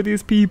over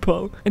these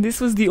people. And this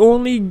was the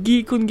only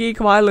geek on geek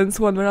violence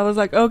one where I was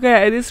like,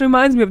 okay, this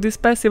reminds me of this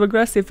passive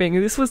aggressive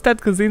thing. This was Ted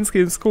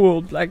Kaczynski in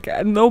school. Like,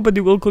 nobody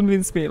will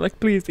convince me. Like,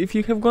 please, if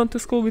you have gone to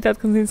school with Ted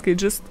Kaczynski,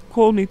 just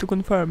call me to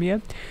confirm, yeah?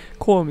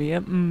 Call me, yeah?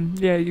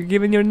 Yeah, you're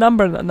giving your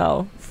number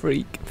now,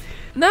 freak.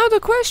 Now the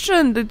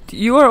question that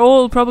you are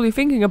all probably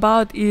thinking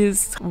about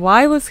is,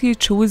 why was he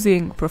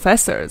choosing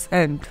professors,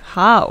 and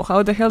how?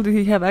 How the hell did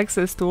he have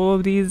access to all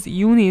of these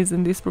unis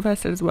and these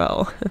professors?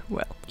 Well,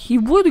 he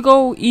would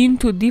go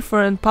into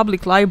different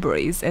public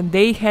libraries, and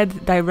they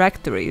had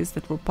directories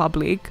that were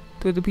public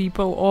to the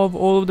people of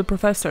all of the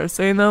professors.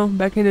 So,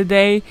 back in the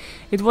day,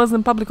 it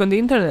wasn't public on the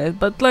internet,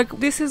 but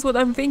like, this is what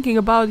I'm thinking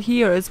about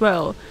here as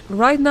well.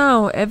 Right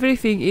now,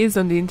 everything is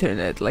on the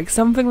internet. Like,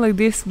 something like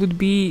this would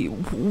be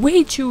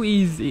way too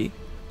easy.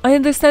 I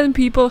understand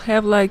people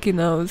have like,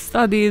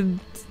 studied,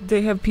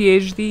 they have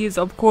PhDs,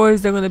 of course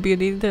they're gonna be on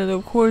the internet,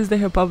 of course they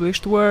have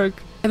published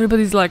work.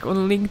 Everybody's like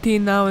on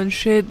LinkedIn now and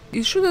shit.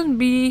 It shouldn't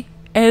be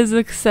as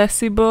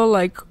accessible,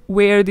 like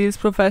where these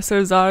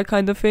professors are,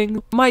 kind of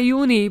thing. My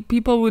uni,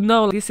 people would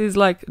know this is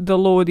like the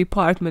law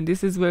department,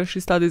 this is where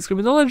she studies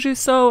criminology,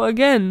 so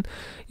again,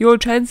 your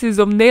chances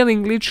of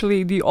nailing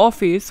literally the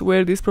office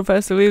where this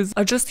professor lives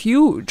are just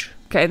huge.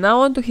 Okay,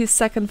 now on to his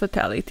second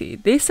fatality.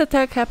 This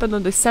attack happened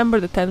on December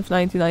the 10th,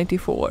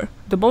 1994.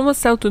 The bomb was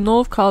sold to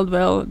North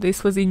Caldwell,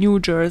 this was in New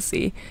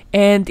Jersey,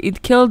 and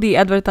it killed the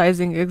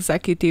advertising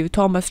executive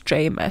Thomas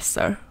J.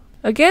 Messer.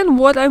 Again,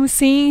 what I'm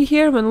seeing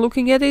here when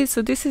looking at it,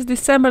 so this is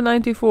December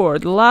 94,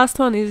 the last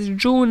one is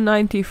June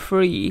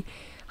 93.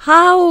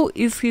 How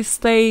is he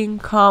staying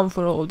calm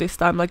for all this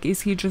time? Like,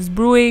 is he just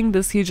brewing?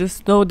 Does he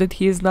just know that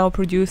he is now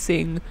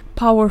producing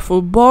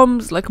powerful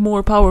bombs, like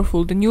more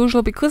powerful than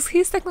usual? Because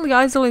he's technically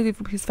isolated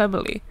from his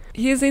family.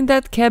 He is in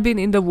that cabin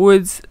in the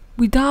woods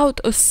without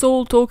a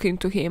soul talking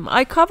to him.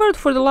 I covered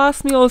for the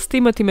last meals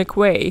Timothy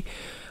McVeigh,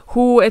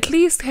 who at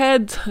least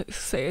had,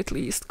 say at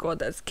least, god,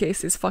 that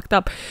case is fucked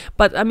up,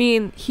 but I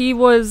mean, he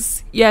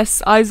was,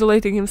 yes,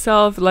 isolating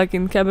himself like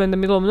in cabin in the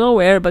middle of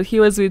nowhere, but he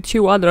was with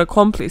 2 other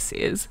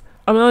accomplices.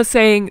 I'm not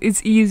saying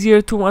it's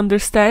easier to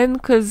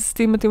understand, because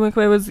Timothy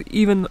McVeigh was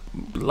even,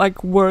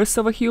 like, worse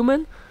of a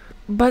human.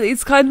 But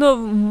it's kind of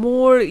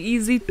more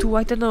easy to,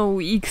 I don't know,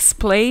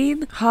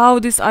 explain how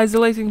this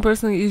isolating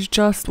person is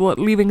just,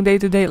 living day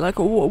to day. Like,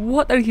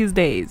 what are his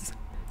days?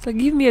 It's like,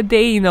 give me a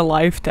day in a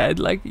life, Ted.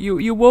 Like,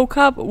 you woke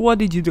up, what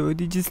did you do?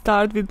 Did you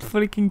start with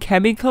freaking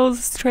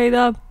chemicals straight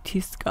up?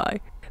 This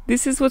guy.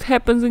 This is what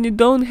happens when you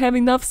don't have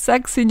enough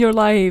sex in your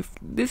life.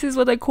 This is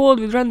what I called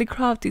with Randy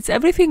Kraft. It's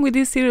everything with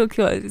these serial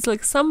killers. It's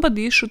like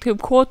somebody should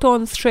have caught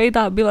on straight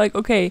up, be like,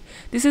 okay,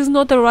 this is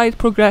not the right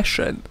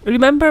progression.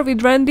 Remember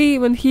with Randy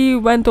when he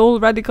went all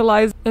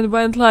radicalized and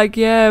went like,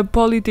 yeah,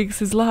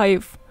 politics is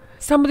life.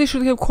 Somebody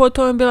should have caught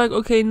on and be like,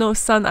 okay, no,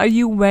 son, are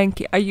you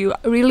wanky? Are you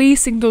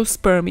releasing those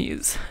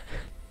spermies?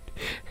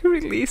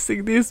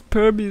 Releasing these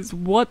spermies?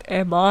 What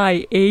am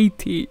I,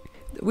 80?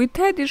 With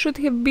Ted, it should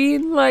have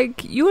been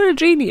like, you're a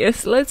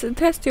genius, let's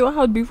test you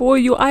out before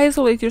you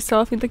isolate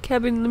yourself in the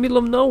cabin in the middle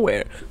of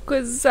nowhere.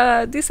 Because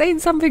this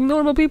ain't something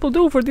normal people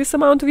do for this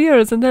amount of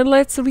years, and then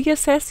let's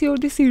reassess your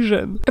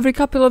decision. Every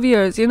couple of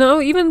years, you know,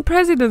 even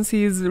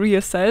presidency is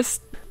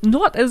reassessed.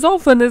 Not as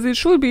often as it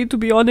should be, to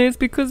be honest,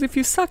 because if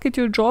you suck at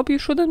your job, you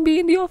shouldn't be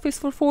in the office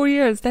for 4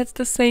 years. That's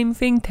the same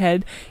thing,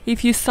 Ted.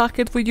 If you suck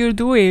at what you're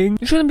doing,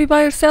 you shouldn't be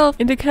by yourself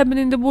in the cabin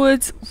in the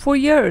woods for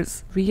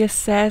years.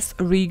 Reassess,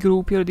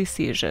 regroup your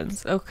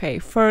decisions. Okay,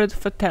 third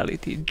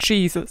fatality.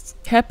 Jesus.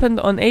 Happened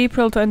on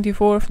April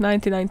 24th,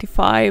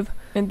 1995.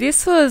 And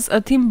this was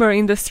a timber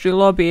industry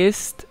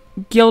lobbyist,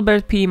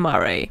 Gilbert P.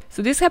 Murray.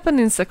 So this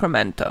happened in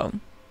Sacramento.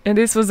 And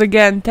this was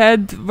again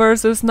Ted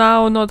versus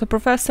now not a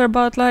professor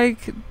but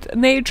like a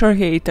nature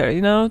hater,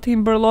 you know,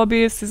 timber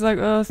lobbyist is like,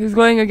 he's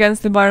going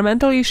against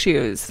environmental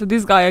issues. So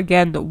this guy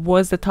again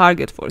was the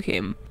target for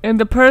him. And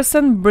the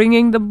person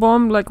bringing the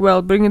bomb, like,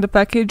 well, bringing the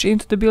package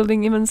into the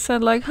building even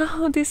said like,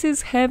 oh, this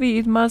is heavy,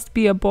 it must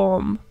be a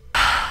bomb.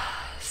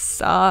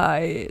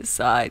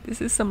 Sigh.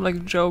 This is some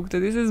like joke that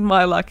this is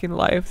my luck in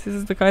life. This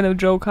is the kind of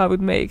joke I would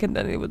make and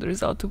then it would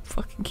result to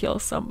fucking kill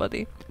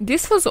somebody.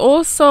 This was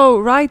also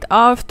right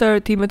after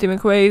Timothy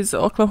McVeigh's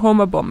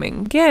Oklahoma bombing.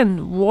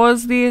 Again,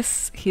 was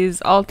this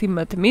his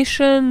ultimate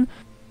mission?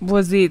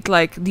 Was it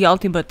like the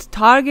ultimate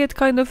target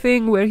kind of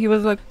thing where he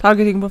was like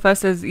targeting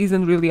professors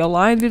isn't really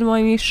aligned with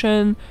my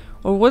mission?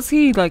 Or was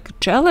he like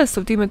jealous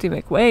of Timothy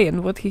McVeigh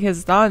and what he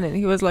has done and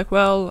he was like,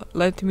 well,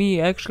 let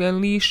me actually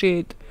unleash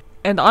it.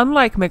 And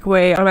unlike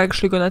McVeigh, I'm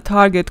actually gonna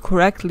target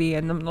correctly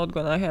and I'm not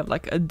gonna have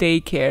like a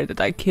daycare that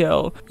I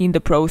kill in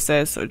the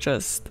process or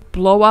just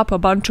blow up a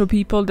bunch of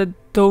people that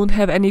don't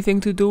have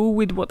anything to do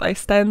with what I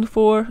stand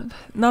for.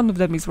 None of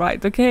them is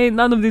right, okay?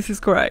 None of this is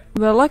correct.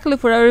 Well, luckily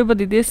for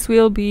everybody, this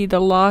will be the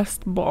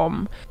last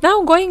bomb.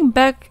 Now going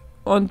back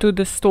onto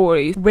the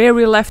story where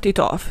we left it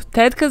off.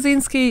 Ted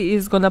Kaczynski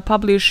is gonna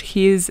publish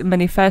his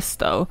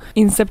manifesto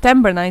in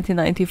September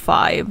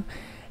 1995.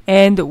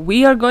 And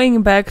we are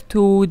going back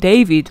to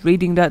David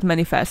reading that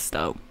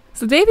manifesto.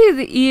 So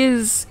David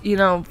is, you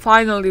know,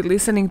 finally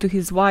listening to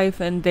his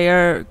wife and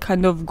they're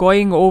kind of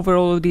going over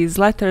all of these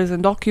letters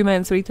and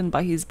documents written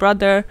by his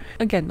brother.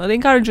 Again, not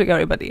encouraging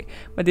everybody,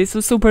 but this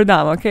was super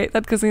dumb, okay?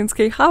 That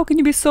Kaczynski, how can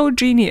you be so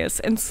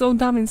genius and so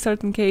dumb in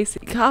certain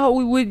cases? How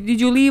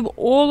did you leave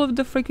all of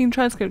the freaking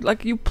transcript?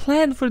 Like, you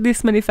planned for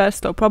this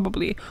manifesto,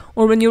 probably.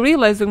 Or when you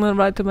realize you're gonna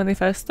write a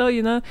manifesto,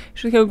 you know, you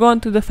should have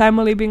gone to the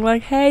family being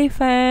like, hey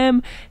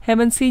fam,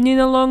 haven't seen you in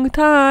a long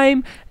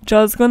time.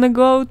 Just gonna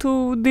go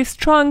to this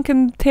trunk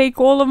and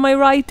take all of my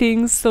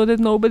writings so that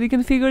nobody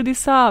can figure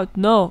this out.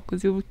 No,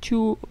 because you're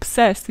too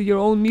obsessed with your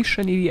own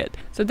mission, idiot.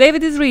 So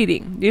David is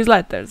reading these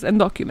letters and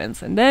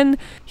documents and then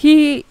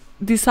he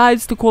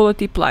decides to call a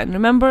tipline.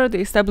 Remember,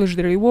 they established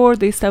the reward,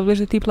 they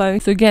established the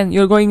tipline. So again,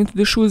 you're going into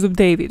the shoes of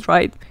David,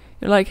 right?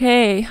 You're like,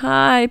 hey,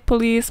 hi,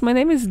 police, my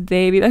name is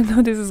David. I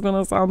know this is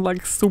gonna sound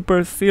like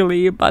super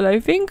silly, but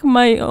I think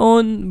my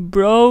own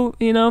bro,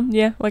 you know,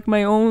 yeah, like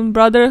my own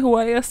brother who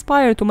I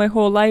aspire to my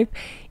whole life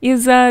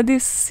is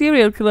this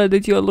serial killer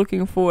that you're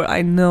looking for.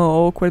 I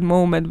know, awkward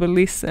moment, but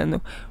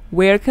listen,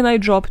 where can I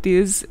drop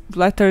these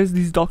letters,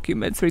 these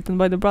documents written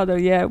by the brother?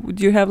 Yeah, would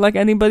you have like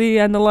anybody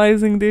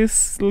analyzing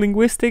these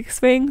linguistics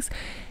things?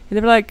 And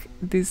they're like,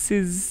 this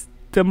is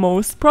the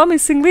most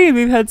promising lead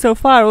we've had so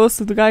far.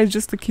 Also, the guy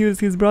just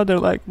accused his brother,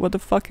 like, what the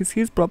fuck is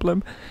his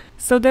problem?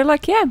 So they're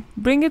like, yeah,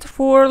 bring it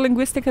for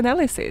linguistic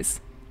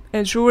analysis.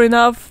 And sure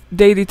enough,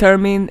 they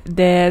determine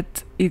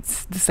that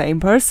it's the same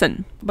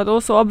person. But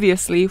also,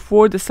 obviously,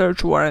 for the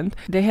search warrant,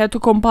 they had to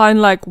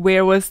combine, like,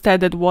 where was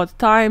Ted at what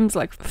times,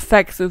 like,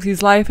 facts of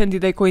his life, and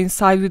did they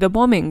coincide with the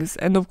bombings?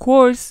 And of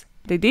course,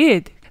 they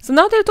did. So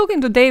now they're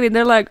talking to David,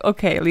 they're like,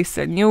 okay,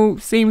 listen, you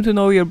seem to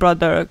know your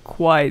brother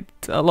quite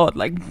a lot,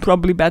 like,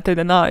 probably better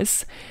than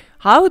us.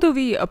 How do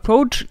we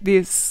approach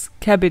this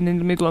cabin in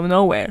the middle of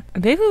nowhere?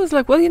 And David was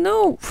like, well, you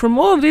know, from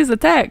all of these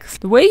attacks,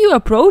 the way you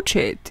approach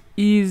it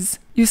is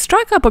you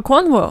strike up a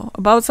convo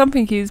about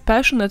something he's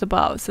passionate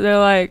about. So they're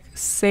like,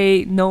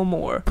 say no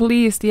more.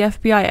 Police, the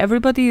FBI,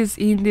 everybody is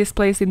in this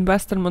place in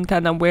western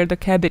Montana where the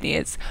cabin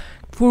is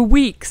for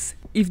weeks.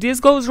 If this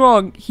goes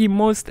wrong, he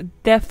most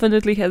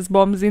definitely has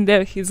bombs in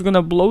there. He's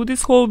gonna blow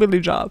this whole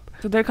village up.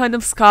 So they're kind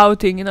of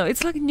scouting, you know,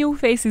 it's like new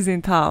faces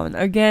in town.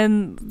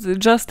 Again, it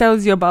just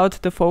tells you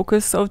about the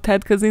focus of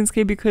Ted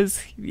Kaczynski,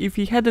 because if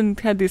he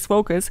hadn't had this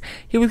focus,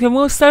 he would have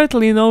most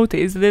certainly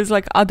noticed there's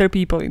like other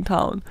people in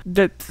town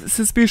that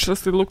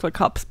suspiciously look like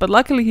cops, but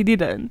luckily he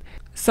didn't.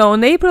 So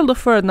on April the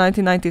 3rd,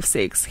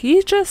 1996,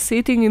 he's just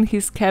sitting in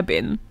his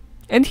cabin.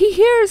 And he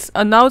hears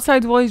an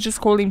outside voice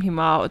just calling him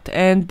out,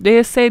 and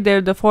they say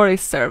they're the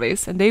Forest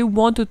Service, and they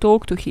want to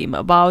talk to him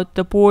about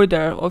the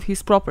border of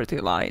his property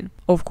line.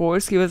 Of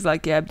course, he was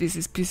like, yeah, this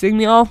is pissing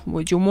me off,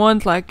 what you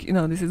want, like, you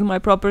know, this is my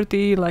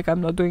property, like,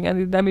 I'm not doing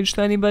any damage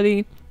to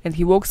anybody. And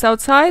he walks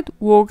outside,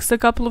 walks a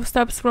couple of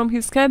steps from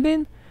his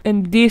cabin,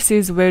 and this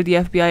is where the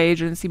FBI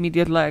agents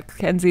immediately, like,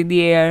 hands in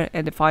the air,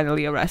 and they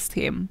finally arrest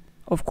him.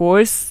 Of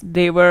course,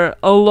 they were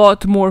a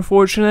lot more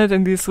fortunate,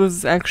 and this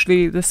was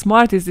actually the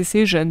smartest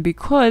decision,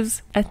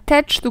 because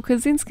attached to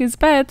Kaczynski's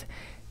bed,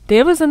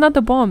 there was another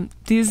bomb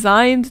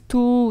designed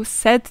to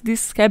set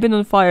this cabin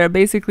on fire,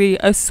 basically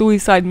a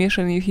suicide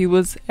mission if he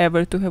was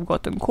ever to have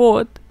gotten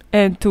caught,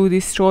 and to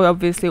destroy,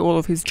 obviously, all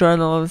of his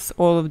journals,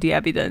 all of the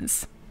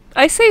evidence.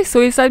 I say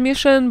suicide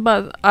mission,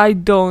 but I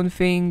don't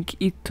think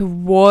it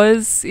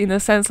was, in a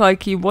sense,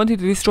 like he wanted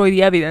to destroy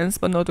the evidence,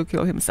 but not to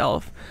kill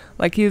himself.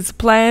 Like, his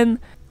plan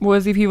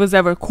was, if he was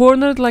ever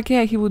cornered, like,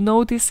 yeah, he would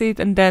notice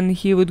it, and then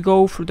he would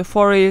go through the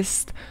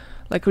forest,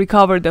 like,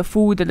 recover the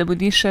food and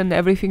ammunition,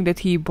 everything that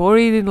he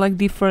buried in, like,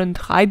 different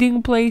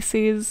hiding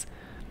places,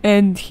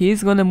 and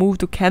he's gonna move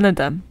to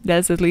Canada.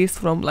 That's at least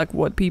from, like,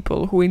 what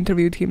people who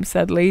interviewed him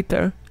said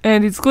later.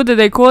 And it's good that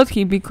they caught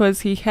him,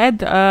 because he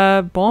had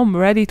a bomb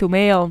ready to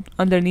mail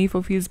underneath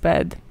of his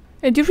bed.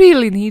 And you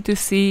really need to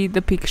see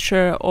the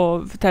picture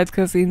of Ted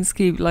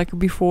Kaczynski, like,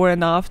 before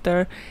and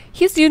after.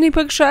 His uni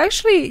picture,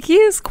 actually, he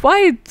is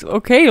quite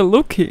okay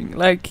looking.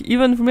 Like,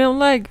 even for me, I'm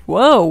like,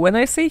 whoa, when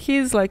I see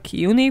his, like,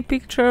 uni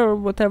picture or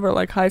whatever,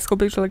 like, high school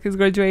picture, like his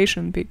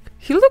graduation pic,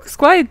 he looks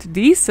quite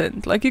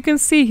decent. Like, you can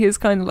see he's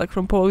kind of, like,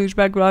 from Polish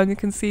background. You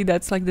can see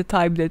that's, like, the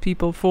type that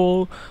people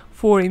fall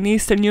for in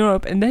Eastern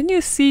Europe. And then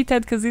you see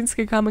Ted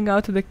Kaczynski coming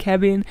out of the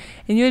cabin,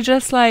 and you're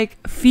just like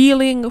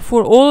feeling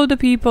for all of the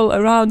people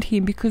around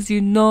him, because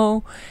you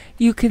know,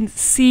 you can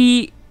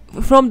see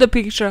from the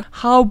picture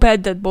how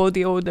bad that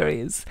body odor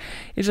is.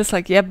 It's just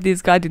like, yep,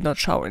 this guy did not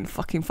shower in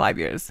fucking 5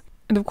 years.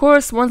 And of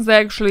course, once they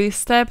actually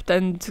stepped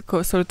and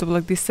sort of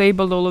like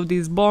disabled all of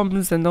these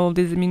bombs and all of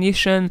this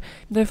ammunition,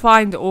 they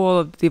find all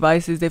of the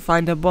devices, they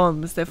find the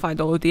bombs, they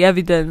find all of the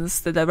evidence,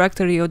 the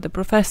directory of the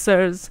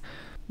professors.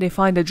 They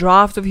find a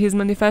draft of his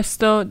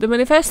manifesto. The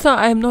manifesto,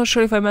 I'm not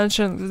sure if I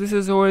mentioned, this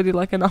is already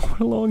like an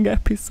hour-long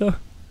episode.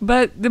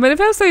 But the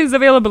manifesto is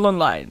available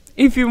online,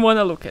 if you want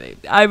to look at it.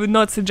 I would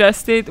not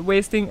suggest it,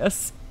 wasting a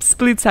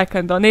split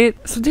second on it.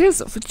 So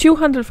there's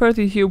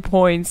 232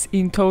 points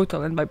in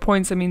total, and by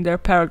points I mean they're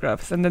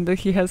paragraphs, and then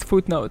he has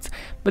footnotes.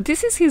 But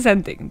this is his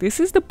ending.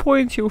 This is the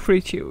point you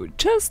free to.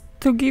 Just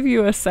to give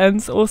you a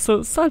sense,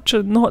 also such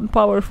a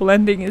non-powerful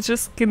ending, it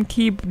just can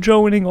keep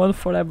droning on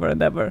forever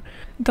and ever.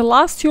 The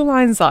last two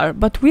lines are,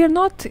 but we are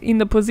not in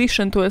the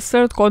position to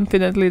assert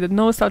confidently that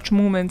no such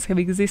movements have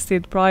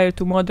existed prior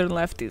to modern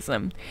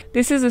leftism.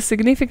 This is a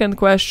significant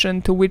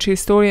question to which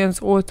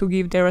historians ought to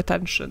give their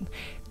attention.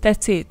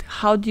 That's it.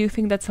 How do you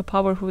think that's a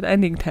powerful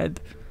ending, Ted?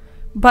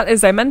 But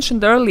as I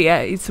mentioned earlier,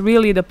 it's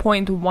really the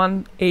point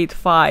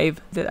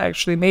 185 that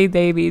actually made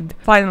David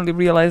finally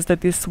realize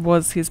that this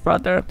was his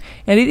brother.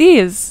 And it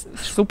is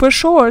super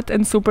short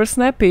and super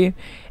snappy.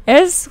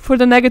 As for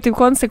the negative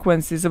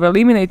consequences of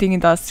eliminating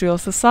industrial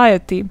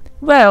society,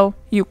 well,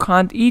 you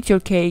can't eat your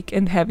cake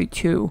and have it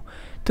too.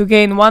 To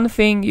gain one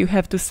thing, you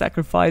have to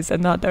sacrifice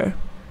another.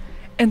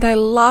 And I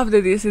love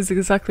that this is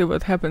exactly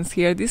what happens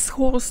here. This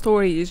whole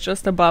story is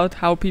just about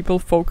how people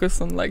focus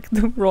on like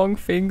the wrong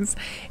things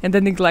and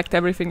then neglect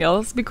everything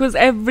else, because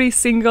every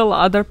single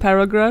other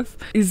paragraph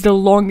is the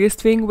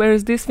longest thing,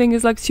 whereas this thing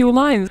is like 2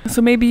 lines.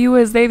 So maybe you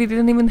as David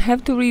didn't even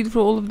have to read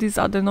through all of this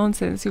other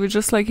nonsense. You were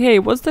just like, hey,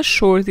 what's the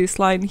shortest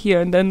line here?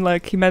 And then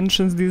like he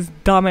mentions these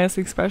dumbass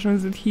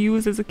expressions that he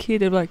used as a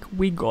kid, and like,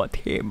 we got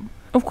him.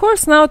 Of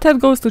course, now Ted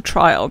goes to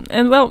trial,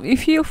 and well,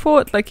 if he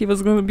thought like he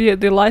was going to be a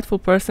delightful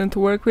person to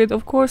work with,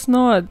 of course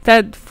not.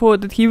 Ted thought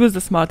that he was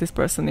the smartest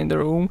person in the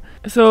room.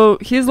 So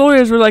his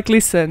lawyers were like,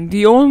 listen,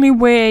 the only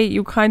way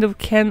you kind of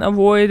can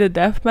avoid a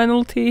death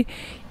penalty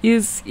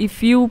is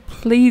if you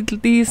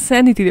plead the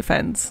insanity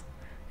defense.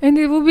 And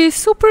it will be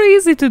super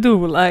easy to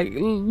do. Like,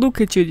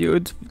 look at you,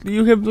 dude.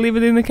 You have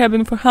lived in a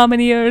cabin for how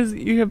many years?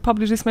 You have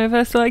published this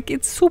manifesto. Like,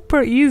 it's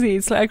super easy.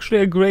 It's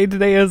actually a great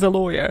day as a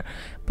lawyer.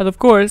 But of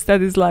course,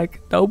 that is like,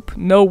 nope,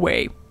 no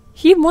way.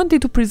 He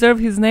wanted to preserve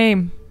his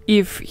name.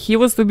 If he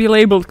was to be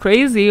labeled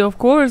crazy, of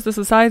course, the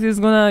society is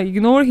gonna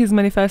ignore his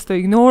manifesto,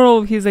 ignore all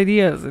of his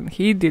ideas, and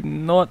he did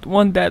not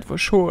want that for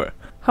sure.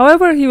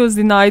 However, he was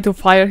denied to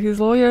fire his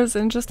lawyers,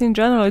 and just in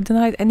general,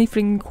 denied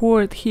anything in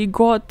court. He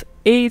got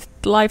 8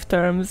 life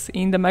terms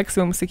in the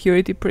maximum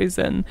security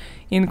prison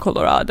in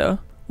Colorado.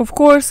 Of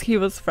course, he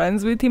was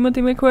friends with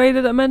Timothy McVeigh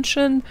that I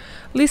mentioned.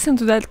 Listen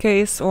to that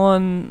case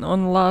on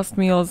Last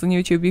Meals on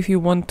YouTube if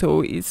you want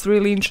to. It's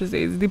really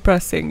interesting. It's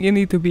depressing. You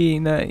need to be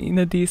in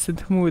a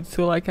decent mood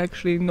to like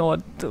actually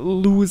not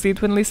lose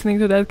it when listening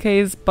to that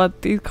case. But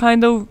it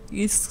kind of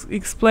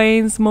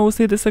explains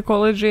mostly the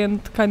psychology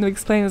and kind of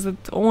explains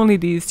that only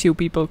these 2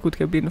 people could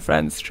have been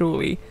friends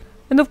truly.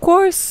 And of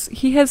course,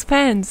 he has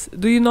fans.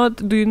 Do you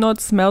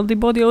not smell the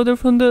body odor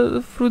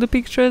through the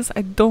pictures?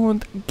 I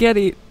don't get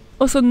it.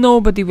 Also,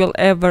 nobody will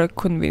ever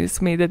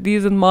convince me that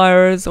these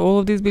admirers, all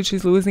of these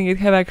bitches losing it,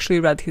 have actually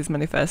read his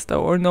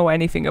manifesto or know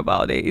anything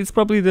about it. It's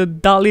probably the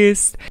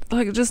dullest,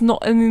 like just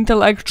not an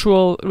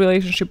intellectual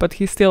relationship, but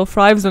he still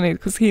thrives on it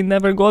because he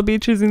never got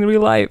bitches in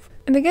real life.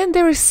 And again,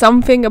 there is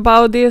something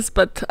about this,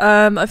 but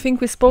I think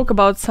we spoke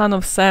about Son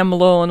of Sam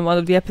Law in one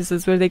of the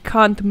episodes where they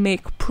can't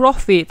make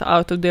profit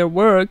out of their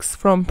works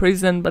from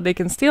prison, but they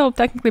can still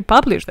technically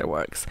publish their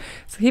works.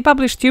 So he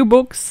published 2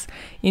 books.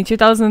 In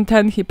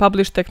 2010, he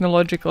published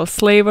Technological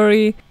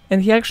Slavery,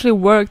 and he actually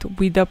worked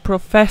with a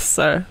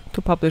professor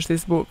to publish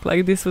this book.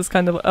 Like, this was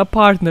kind of a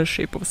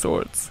partnership of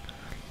sorts.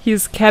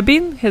 His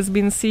cabin has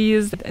been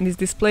seized and is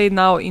displayed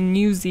now in a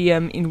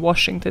museum in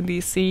Washington,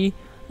 D.C.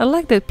 I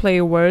like that play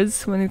of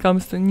words when it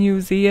comes to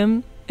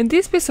museum. And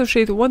this piece of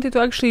shit wanted to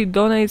actually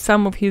donate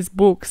some of his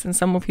books and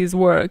some of his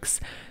works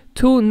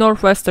to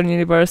Northwestern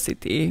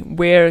University,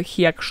 where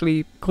he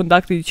actually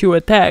conducted 2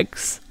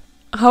 attacks.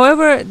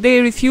 However, they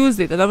refused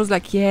it, and I was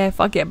like, yeah,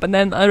 fuck yeah. But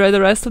then I read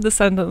the rest of the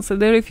sentence,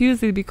 and they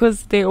refused it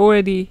because they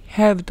already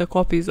have the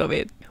copies of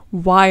it.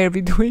 Why are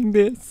we doing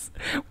this?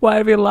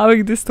 Why are we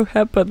allowing this to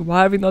happen?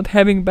 Why are we not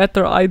having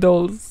better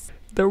idols?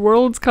 The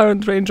world's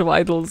current range of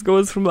idols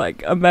goes from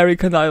like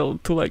American Idol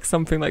to like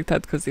something like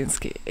Ted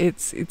Kaczynski.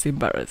 It's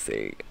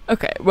embarrassing.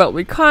 Okay, well,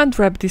 we can't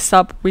wrap this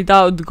up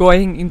without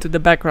going into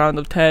the background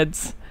of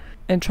Ted's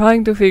and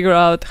trying to figure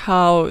out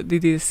how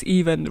did this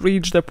even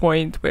reach the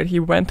point where he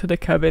went to the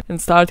cabin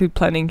and started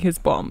planning his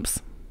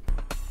bombs.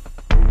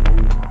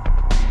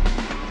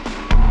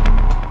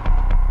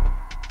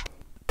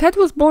 Ted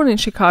was born in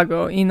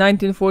Chicago in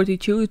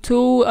 1942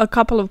 to a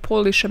couple of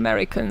Polish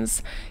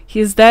Americans.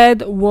 His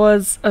dad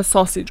was a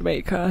sausage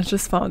maker. I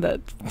just found that.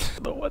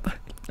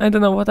 I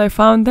don't know what I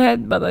found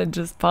that, but I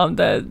just found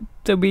that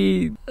to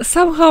be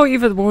somehow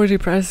even more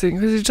depressing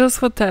because it's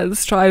just what Ted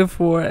strived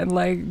for, and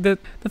like the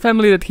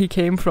family that he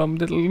came from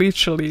that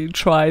literally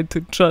tried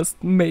to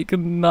just make a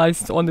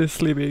nice,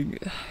 honest living.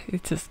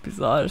 It's just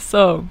bizarre.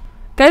 So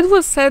Ted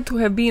was said to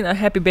have been a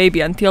happy baby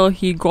until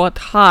he got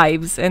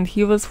hives and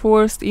he was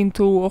forced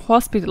into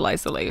hospital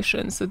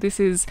isolation. So this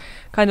is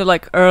kind of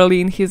like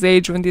early in his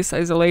age when this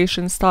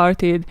isolation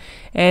started,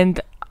 and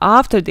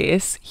after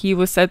this he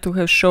was said to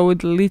have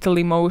showed little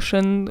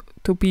emotion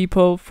to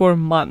people for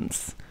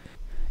months.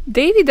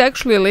 David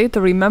actually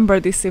later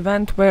remembered this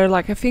event where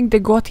like I think they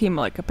got him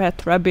like a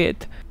pet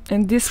rabbit,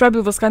 and this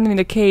rabbit was kind of in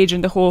a cage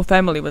and the whole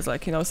family was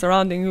like, you know,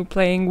 surrounding you,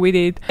 playing with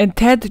it, and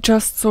Ted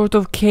just sort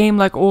of came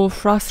like all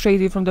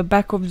frustrated from the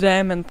back of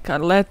them and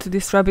kind of let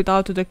this rabbit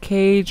out of the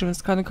cage and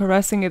was kind of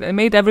caressing it and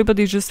made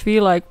everybody just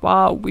feel like,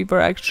 wow, we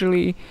were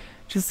actually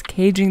just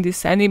caging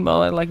this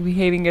animal and like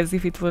behaving as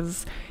if it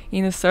was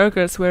in a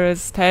circus,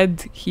 whereas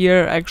Ted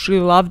here actually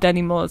loved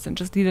animals and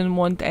just didn't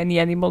want any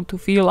animal to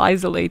feel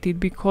isolated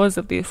because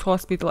of this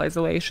hospital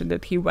isolation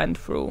that he went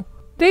through.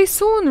 They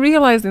soon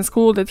realized in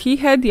school that he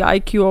had the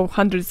IQ of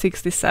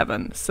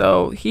 167,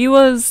 so he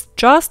was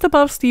just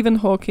above Stephen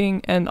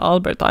Hawking and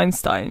Albert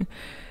Einstein.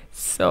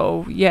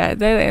 So yeah,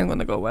 that ain't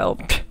gonna go well.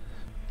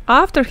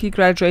 After he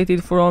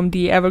graduated from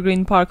the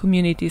Evergreen Park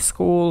Community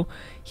School,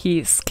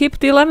 he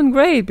skipped the 11th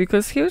grade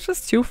because he was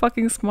just too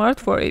fucking smart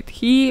for it.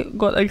 He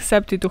got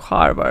accepted to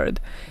Harvard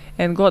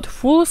and got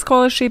full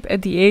scholarship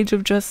at the age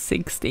of just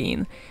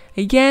 16.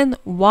 Again,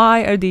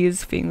 why are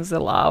these things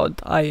allowed?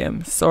 I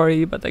am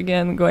sorry, but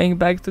again, going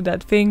back to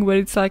that thing where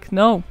it's like,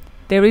 no,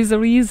 there is a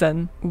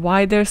reason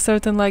why there's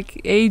certain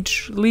like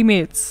age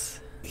limits.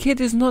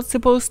 Kid is not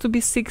supposed to be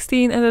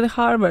 16 and at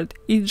Harvard.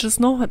 It's just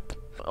not.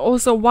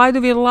 Also, why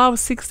do we allow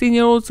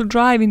 16-year-olds to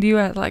drive in the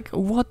US? Like,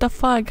 what the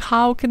fuck?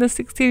 How can a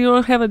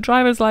 16-year-old have a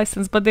driver's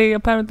license, but they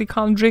apparently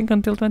can't drink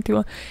until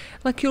 21?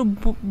 Like, your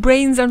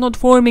brains are not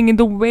forming in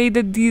the way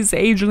that these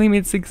age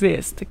limits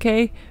exist,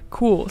 okay?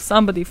 Cool,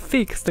 somebody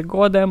fix the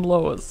goddamn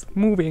laws.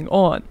 Moving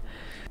on.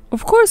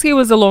 Of course, he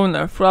was a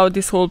loner throughout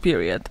this whole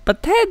period,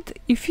 but Ted,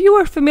 if you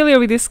are familiar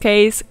with this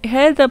case,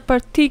 had a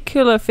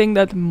particular thing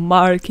that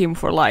marked him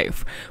for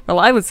life. Well,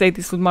 I would say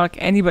this would mark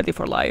anybody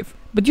for life.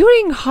 But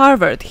during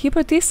Harvard, he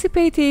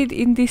participated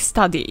in this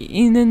study,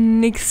 in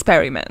an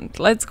experiment.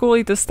 Let's call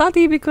it a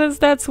study because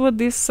that's what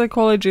this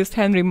psychologist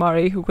Henry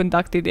Murray, who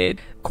conducted it,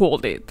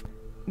 called it.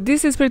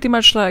 This is pretty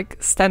much like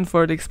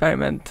Stanford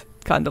experiment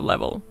kind of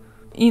level.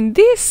 In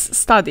this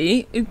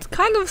study, it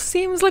kind of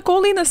seems like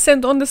all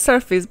innocent on the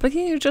surface, but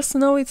you just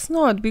know it's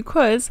not,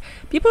 because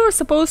people were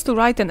supposed to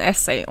write an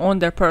essay on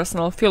their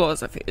personal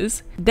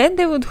philosophies. Then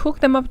they would hook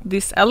them up to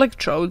these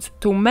electrodes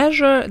to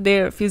measure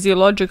their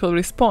physiological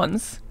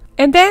response.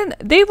 And then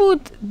they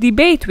would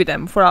debate with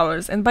them for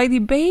hours. And by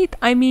debate,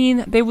 I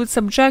mean they would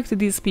subject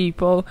these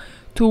people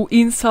to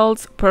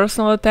insults,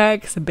 personal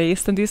attacks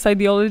based on these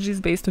ideologies,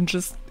 based on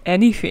just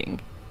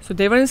anything. So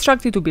they were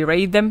instructed to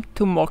berate them,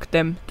 to mock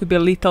them, to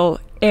belittle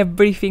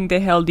everything they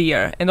held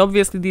dear. And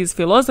obviously these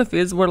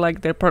philosophies were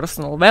like their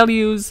personal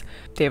values.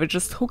 They were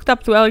just hooked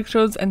up to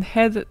electrodes and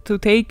had to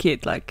take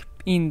it, like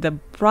in the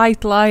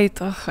bright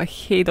light. Ugh, I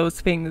hate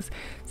those things.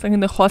 It's like in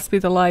the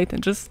hospital light,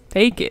 and just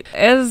take it.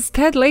 As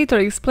Ted later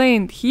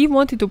explained, he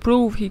wanted to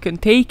prove he can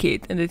take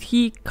it and that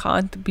he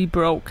can't be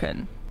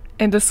broken.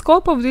 And the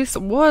scope of this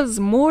was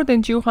more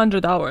than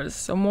 200 hours.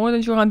 So more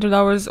than 200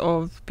 hours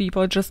of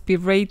people just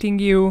berating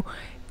you,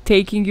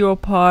 taking you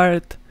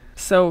apart.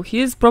 So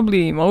his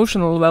probably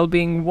emotional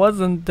well-being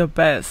wasn't the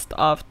best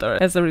after,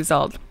 as a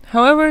result.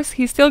 However,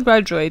 he still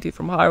graduated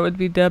from Harvard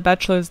with a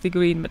bachelor's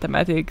degree in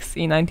mathematics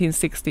in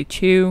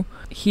 1962.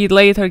 He'd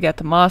later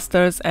get a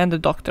master's and a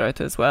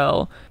doctorate as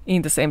well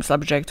in the same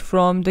subject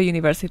from the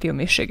University of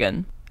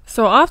Michigan.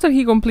 So after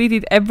he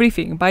completed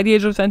everything, by the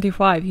age of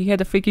 25, he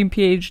had a freaking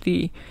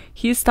PhD.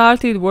 He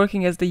started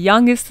working as the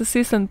youngest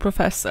assistant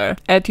professor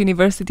at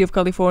University of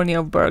California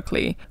of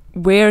Berkeley,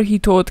 where he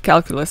taught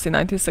calculus in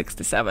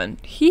 1967.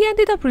 He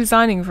ended up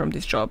resigning from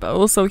this job.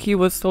 Also, he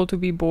was told to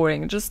be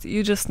boring.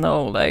 You just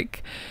know,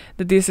 like,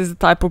 that this is the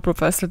type of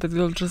professor that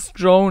will just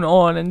drone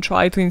on and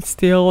try to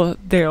instill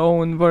their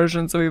own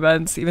versions of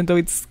events, even though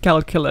it's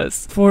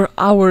calculus, for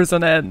hours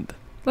on end.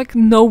 Like,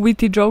 no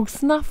witty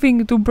jokes,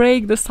 nothing to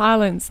break the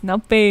silence,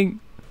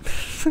 nothing.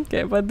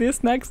 Okay, but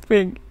this next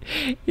thing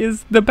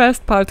is the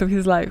best part of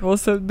his life,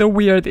 also the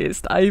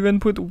weirdest. I even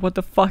put what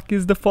the fuck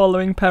is the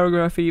following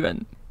paragraph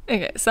even.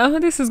 Okay, some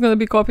of this is gonna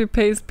be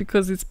copy-paste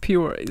because it's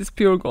pure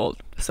gold.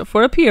 So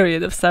for a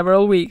period of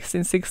several weeks in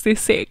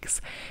 1966,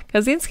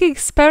 Kaczynski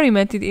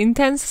experimented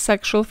intense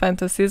sexual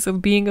fantasies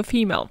of being a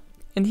female.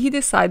 And he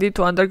decided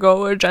to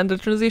undergo a gender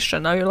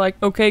transition. Now you're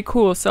like, okay,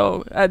 cool,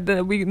 so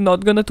we're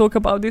not gonna talk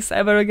about this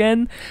ever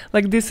again?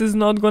 Like, this is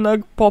not gonna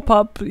pop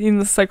up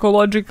in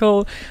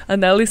psychological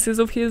analysis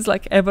of his,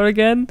 like, ever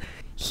again?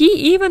 He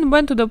even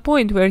went to the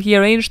point where he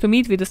arranged to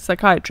meet with a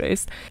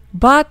psychiatrist,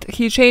 but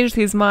he changed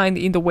his mind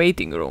in the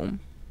waiting room.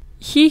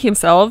 He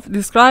himself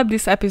described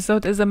this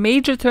episode as a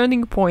major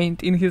turning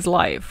point in his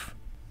life,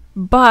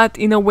 but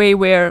in a way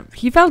where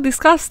he felt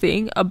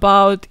disgusting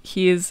about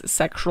his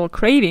sexual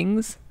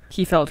cravings.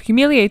 He felt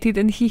humiliated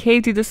and he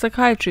hated the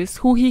psychiatrist,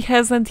 who he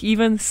hasn't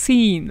even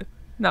seen.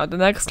 Now the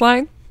next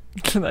line.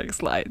 The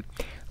next line.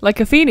 Like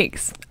a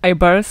phoenix, I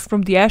burst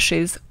from the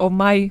ashes of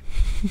my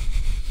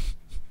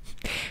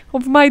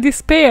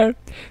despair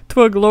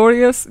to a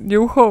glorious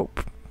new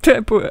hope.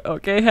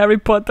 Okay, Harry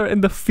Potter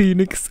and the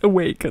Phoenix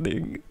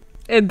Awakening.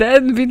 And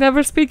then we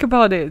never speak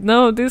about it.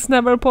 No, this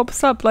never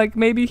pops up. Like,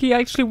 maybe he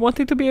actually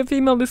wanted to be a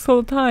female this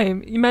whole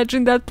time.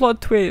 Imagine that plot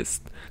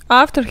twist.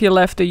 After he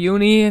left the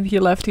uni and he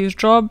left his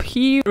job,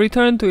 he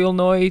returned to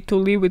Illinois to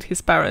live with his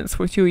parents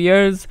for 2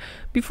 years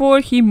before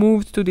he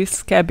moved to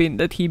this cabin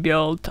that he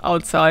built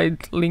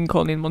outside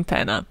Lincoln in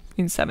Montana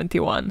in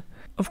 1971.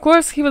 Of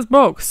course, he was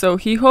broke, so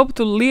he hoped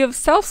to live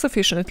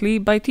self-sufficiently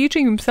by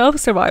teaching himself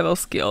survival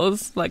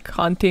skills like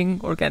hunting,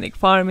 organic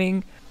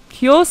farming.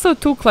 He also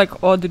took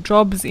like odd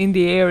jobs in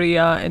the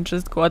area and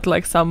just got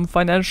like some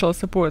financial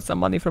support, some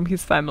money from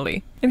his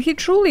family. And he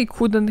truly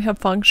couldn't have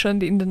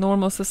functioned in the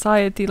normal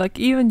society. Like,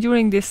 even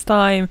during this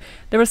time,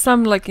 there was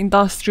some like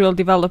industrial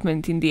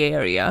development in the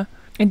area.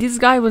 And this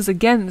guy was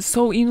again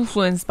so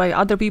influenced by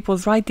other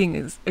people's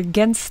writings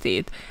against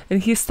it,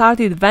 and he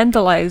started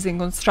vandalizing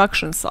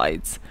construction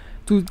sites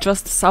to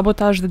just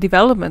sabotage the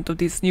development of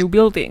these new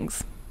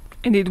buildings.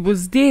 And it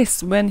was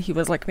this when he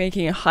was like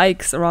making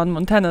hikes around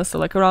Montana, so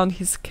like around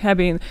his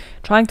cabin,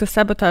 trying to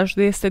sabotage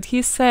this, that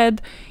he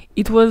said,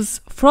 it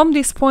was from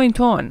this point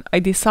on, I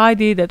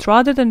decided that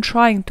rather than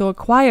trying to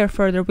acquire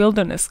further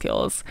wilderness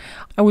skills,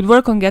 I would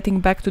work on getting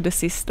back to the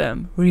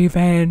system.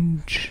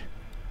 Revenge.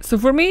 So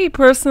for me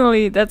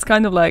personally, that's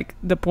kind of like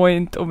the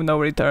point of no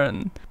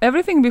return.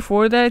 Everything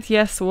before that,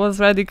 yes, was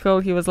radical.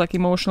 He was like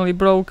emotionally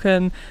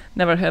broken,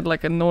 never had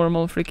like a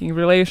normal freaking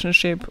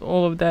relationship,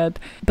 all of that.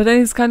 But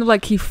then it's kind of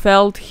like he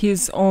felt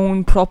his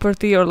own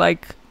property, or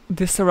like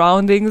the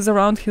surroundings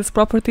around his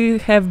property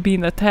have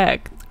been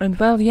attacked. And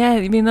well, yeah,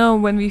 we know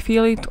when we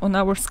feel it on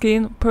our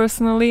skin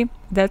personally,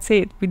 that's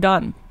it, we're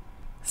done.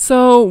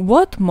 So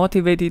what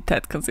motivated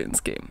Ted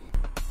Kaczynski?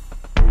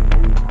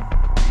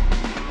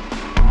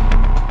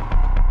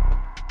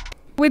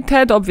 With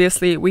Ted,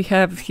 obviously, we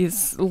have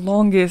his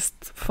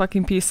longest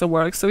fucking piece of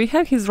work, so we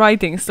have his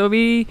writings, so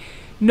we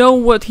know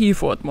what he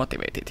thought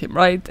motivated him,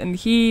 right? And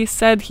he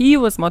said he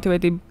was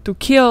motivated to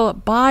kill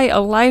by a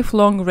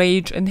lifelong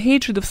rage and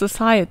hatred of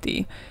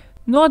society,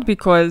 not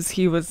because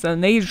he was a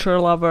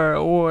nature lover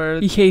or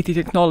he hated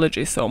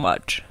technology so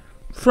much.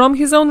 From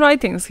his own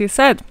writings, he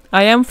said,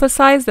 "I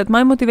emphasize that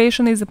my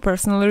motivation is a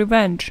personal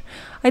revenge.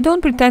 I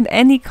don't pretend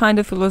any kind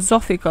of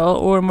philosophical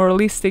or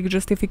moralistic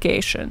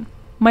justification.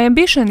 My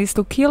ambition is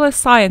to kill a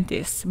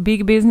scientist,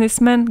 big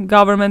businessman,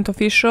 government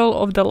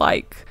official, of the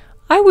like.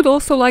 I would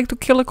also like to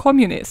kill a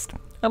communist."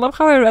 I love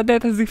how I read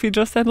that as if he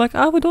just said, like,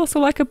 I would also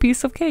like a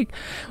piece of cake.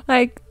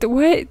 Like, the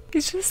way,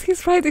 it's just,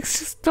 his writings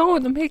just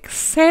don't make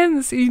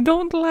sense. You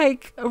don't,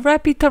 like,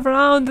 wrap it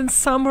around and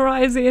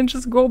summarize it and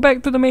just go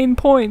back to the main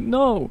point.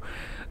 No.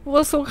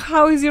 Also,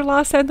 how is your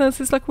last sentence?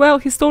 It's like, well,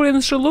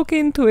 historians should look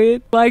into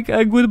it. Like,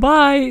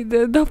 goodbye.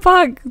 The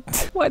fuck?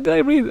 Why did I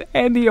read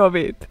any of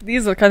it?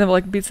 These are kind of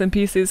like bits and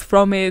pieces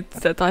from it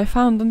that I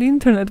found on the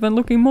internet when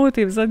looking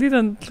motives. I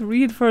didn't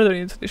read further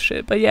into this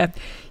shit. But yeah,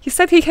 he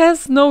said he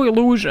has no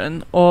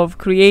illusion of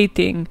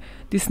creating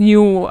this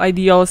new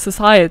ideal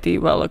society,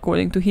 well,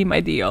 according to him,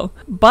 ideal.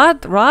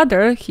 But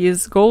rather,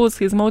 his goals,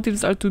 his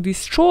motives are to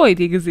destroy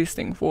the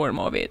existing form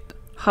of it.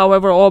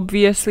 However,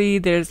 obviously,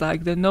 there's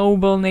like the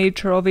noble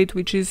nature of it,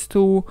 which is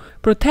to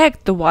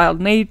protect the wild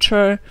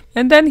nature.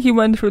 And then he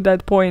went through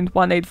that point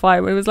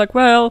 185, where he was like,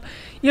 well,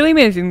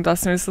 eliminating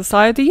industrial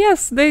society,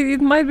 yes,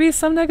 it might be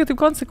some negative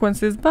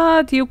consequences,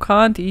 but you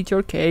can't eat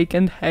your cake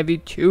and have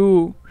it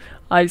too.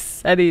 I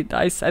said it.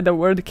 I said the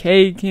word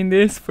cake in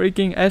this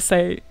freaking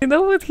essay. You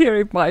know what he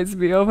reminds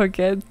me of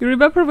again? You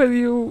remember when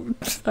you...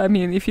 I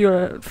mean, if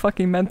you're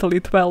fucking mentally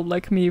 12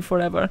 like me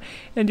forever,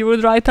 and you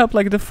would write up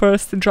like the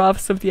first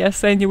drafts of the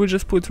essay and you would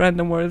just put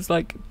random words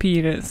like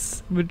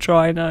penis,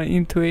 vagina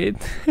into it,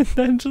 and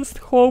then just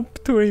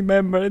hope to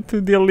remember to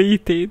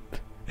delete it.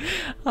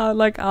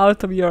 Like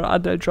out of your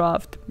other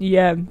draft.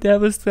 Yeah,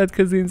 that was Ted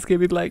Kaczynski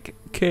with like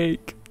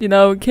cake. You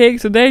know,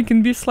 cake today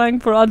can be slang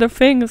for other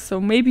things, so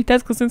maybe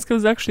Ted Kaczynski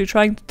was actually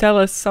trying to tell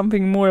us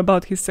something more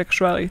about his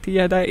sexuality.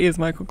 Yeah, that is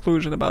my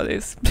conclusion about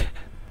this.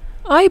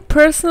 I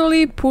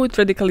personally put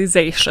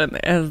radicalization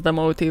as the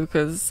motive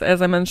because,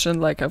 as I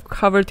mentioned, like I've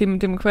covered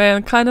Timothy McVeigh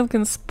and kind of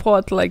can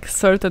spot like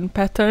certain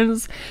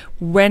patterns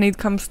when it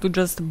comes to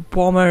just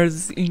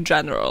bombers in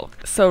general.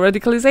 So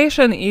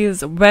radicalization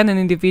is when an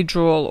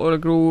individual or a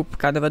group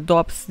kind of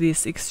adopts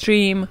these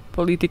extreme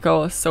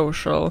political,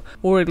 social,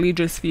 or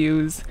religious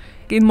views.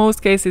 In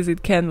most cases,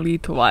 it can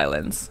lead to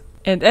violence.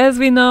 And as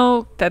we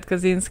know, Ted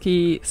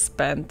Kaczynski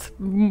spent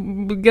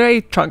a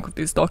great chunk of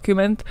this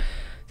document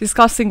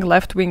discussing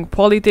left-wing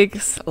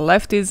politics,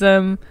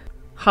 leftism,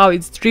 how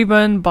it's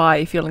driven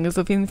by feelings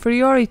of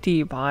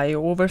inferiority, by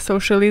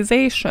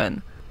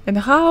over-socialization, and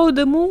how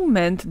the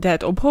movement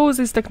that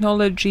opposes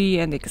technology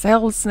and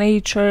exalts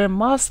nature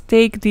must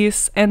take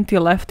this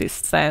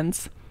anti-leftist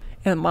stance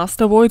and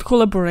must avoid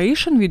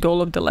collaboration with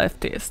all of the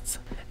leftists.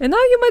 And now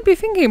you might be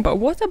thinking, but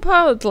what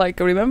about, like,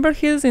 remember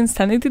his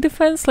insanity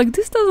defense? Like,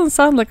 this doesn't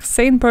sound like a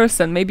sane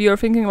person. Maybe you're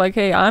thinking like,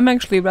 hey, I'm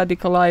actually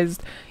radicalized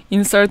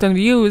in certain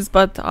views,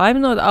 but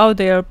I'm not out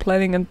there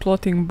planning and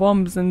plotting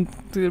bombs and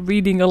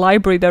reading a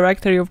library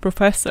directory of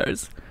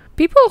professors.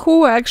 People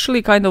who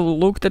actually kind of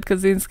looked at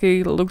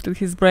Kaczynski, looked at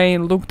his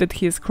brain, looked at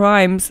his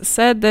crimes,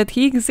 said that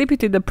he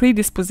exhibited a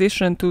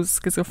predisposition to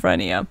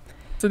schizophrenia.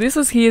 So this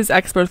was his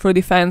expert for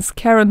defense,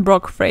 Karen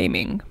Brock,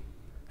 framing.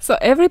 So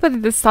everybody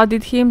that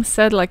studied him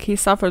said like he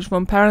suffered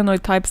from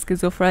paranoid type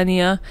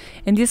schizophrenia,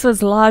 and this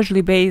was largely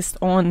based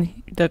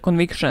on the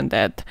conviction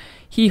that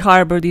he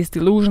harbored these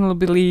delusional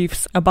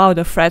beliefs about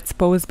the threats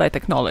posed by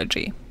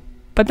technology.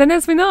 But then,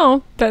 as we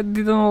know, that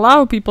didn't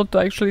allow people to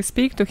actually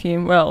speak to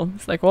him, well,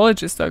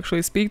 psychologists to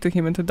actually speak to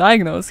him and to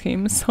diagnose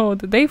him, so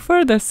they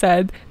further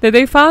said that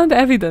they found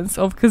evidence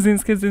of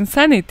Kaczynski's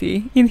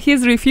insanity in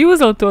his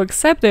refusal to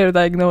accept their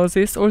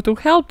diagnosis or to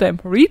help them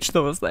reach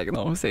those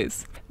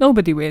diagnoses.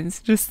 Nobody wins,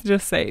 just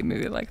say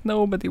maybe like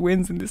nobody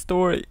wins in this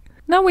story.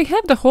 Now we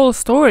have the whole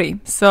story,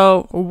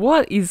 so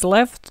what is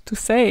left to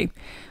say?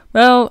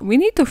 Well, we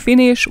need to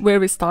finish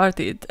where we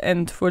started,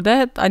 and for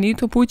that I need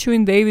to put you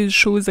in David's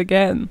shoes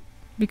again.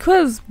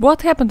 Because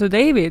what happened to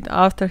David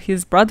after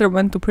his brother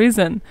went to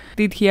prison?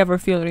 Did he ever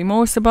feel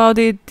remorse about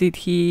it? Did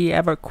he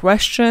ever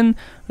question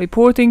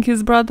reporting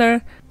his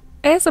brother?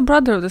 As a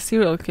brother of the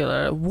serial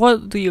killer,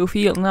 what do you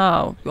feel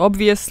now?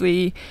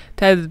 Obviously,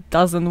 Ted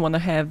doesn't want to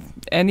have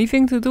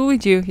anything to do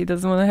with you. He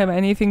doesn't want to have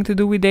anything to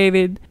do with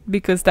David,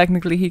 because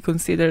technically he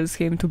considers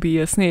him to be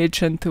a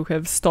snitch and to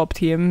have stopped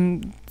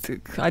him,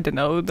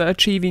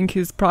 achieving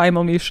his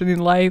primal mission in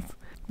life.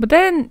 But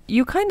then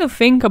you kind of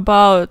think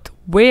about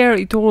where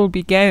it all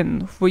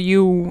began for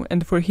you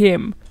and for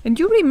him. And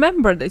you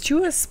remember that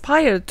you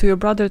aspired to your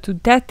brother to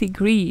that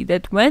degree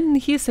that when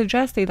he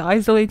suggested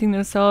isolating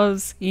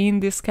yourselves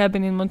in this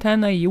cabin in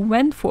Montana, you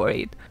went for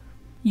it.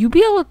 You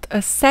built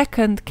a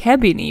second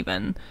cabin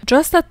even,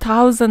 just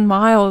 1,000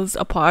 miles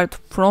apart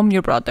from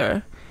your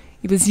brother.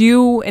 It was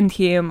you and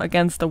him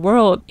against the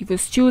world. It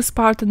was two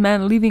Spartan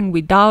men living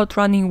without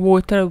running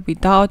water,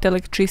 without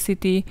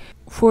electricity,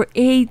 for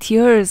 8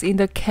 years in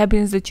the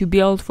cabins that you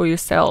built for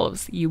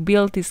yourselves. You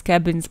built these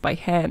cabins by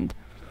hand.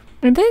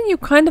 And then you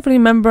kind of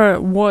remember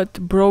what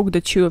broke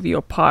the two of you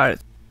apart.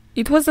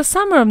 It was the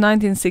summer of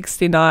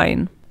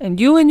 1969, and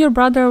you and your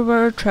brother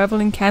were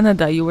traveling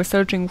Canada. You were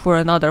searching for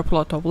another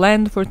plot of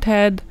land for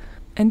Ted.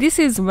 And this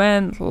is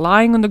when,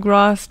 lying on the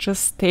grass,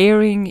 just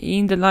staring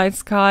in the night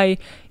sky,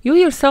 you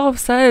yourself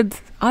said,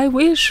 I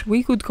wish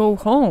we could go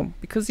home,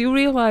 because you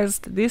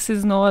realized this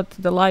is not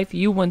the life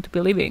you want to be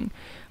living.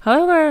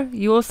 However,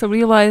 you also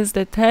realized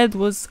that Ted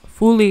was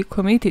fully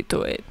committed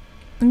to it.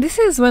 And this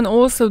is when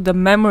also the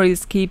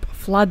memories keep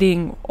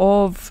flooding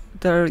of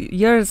the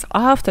years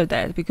after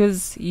that,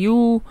 because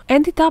you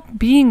ended up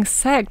being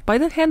sacked by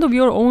the hand of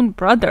your own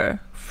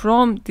brother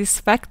from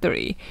this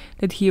factory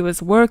that he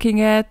was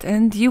working at,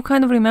 and you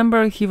kind of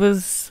remember he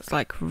was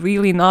like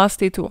really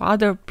nasty to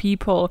other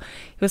people.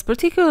 He was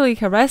particularly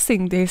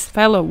harassing this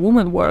fellow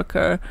woman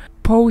worker,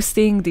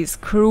 posting these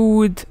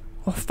crude,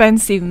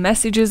 offensive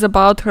messages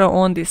about her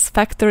on this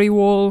factory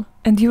wall.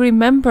 And you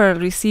remember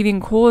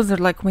receiving calls that,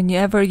 like,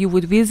 whenever you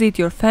would visit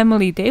your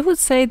family, they would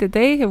say that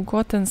they have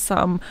gotten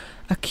some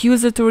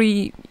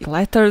accusatory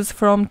letters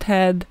from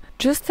Ted,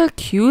 just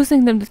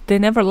accusing them that they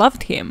never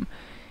loved him,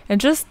 and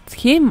just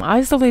him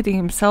isolating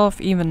himself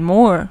even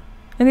more.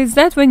 And it's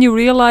that when you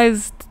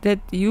realized that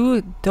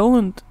you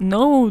don't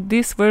know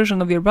this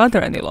version of your brother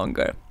any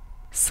longer.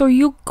 So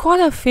you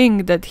gotta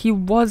think that he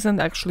wasn't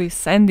actually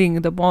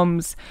sending the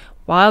bombs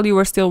while you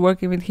were still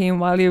working with him,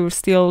 while you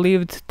still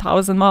lived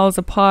 1,000 miles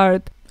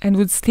apart and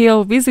would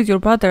still visit your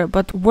brother,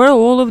 but were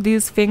all of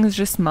these things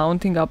just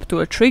mounting up to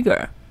a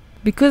trigger?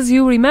 Because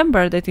you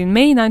remember that in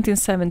May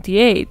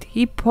 1978,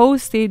 he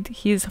posted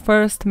his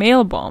first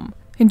mail bomb.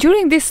 And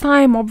during this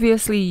time,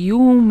 obviously, you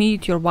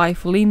meet your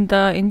wife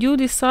Linda and you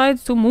decide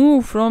to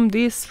move from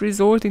this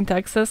resort in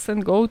Texas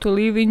and go to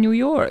live in New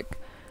York.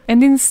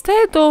 And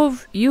instead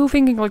of you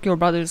thinking like your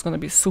brother is going to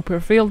be super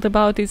thrilled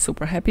about it,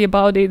 super happy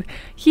about it,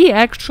 he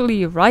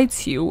actually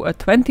writes you a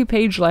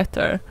 20-page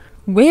letter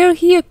where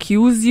he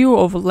accused you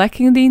of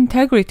lacking the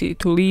integrity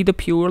to lead a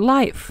pure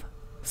life.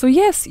 So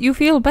yes, you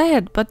feel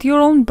bad, but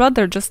your own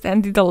brother just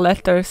ended a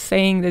letter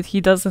saying that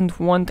he doesn't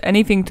want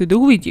anything to do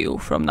with you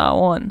from now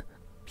on.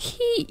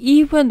 He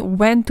even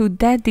went to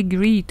that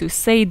degree to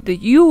say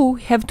that you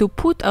have to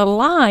put a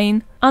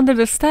line under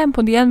the stamp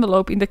on the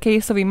envelope in the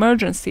case of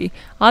emergency.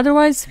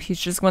 Otherwise,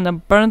 he's just gonna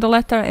burn the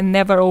letter and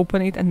never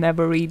open it and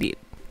never read it.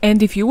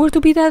 And if you were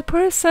to be that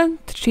person,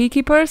 the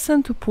cheeky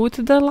person, to put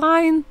the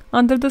line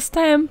under the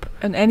stamp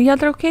on any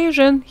other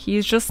occasion,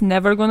 he's just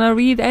never gonna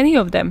read any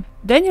of them.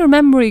 Then your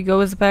memory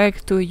goes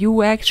back to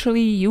you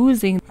actually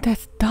using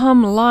that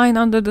dumb line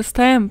under the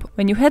stamp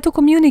when you had to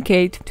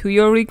communicate to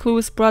your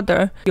recluse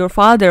brother your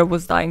father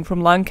was dying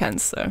from lung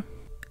cancer.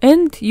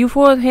 And you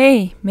thought,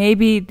 hey,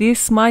 maybe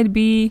this might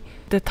be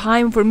the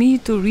time for me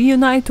to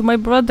reunite to my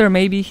brother.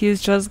 Maybe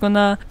he's just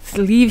gonna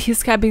leave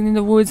his cabin in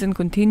the woods and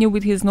continue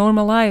with his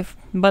normal life.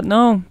 But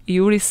no,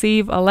 you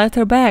receive a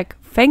letter back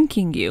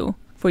thanking you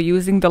for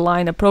using the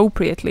line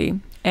appropriately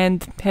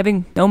and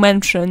having no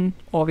mention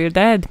of your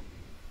dad.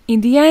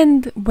 In the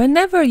end,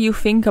 whenever you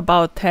think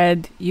about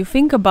Ted, you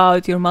think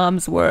about your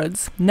mom's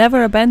words,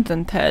 never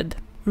abandon Ted,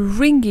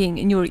 ringing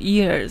in your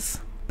ears.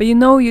 But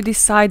you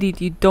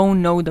decided you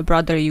don't know the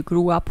brother you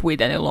grew up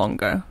with any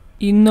longer.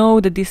 You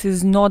know that this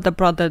is not the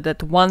brother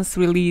that once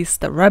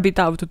released the rabbit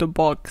out of the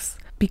box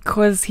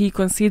because he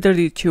considered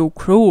it too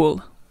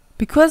cruel.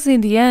 Because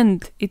in the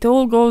end, it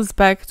all goes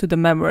back to the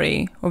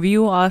memory of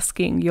you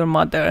asking your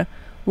mother,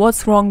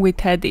 what's wrong with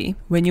Teddy,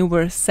 when you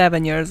were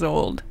 7 years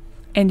old.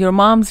 And your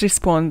mom's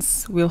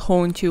response will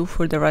haunt you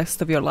for the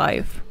rest of your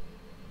life.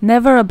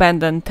 Never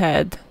abandon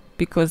Ted,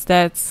 because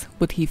that's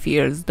what he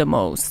fears the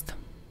most.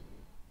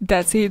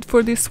 That's it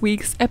for this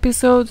week's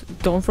episode.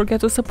 Don't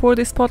forget to support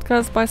this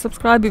podcast by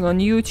subscribing on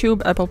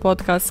YouTube, Apple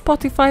Podcasts,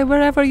 Spotify,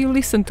 wherever you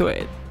listen to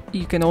it.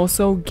 You can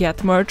also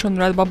get merch on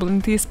Redbubble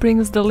and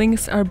Teesprings, the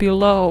links are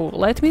below.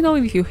 Let me know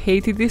if you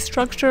hated this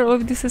structure or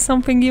if this is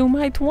something you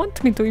might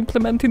want me to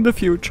implement in the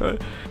future.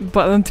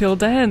 But until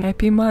then,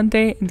 happy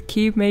Monday and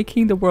keep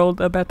making the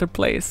world a better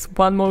place,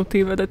 one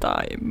motive at a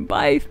time.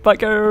 Bye,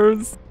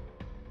 fuckers!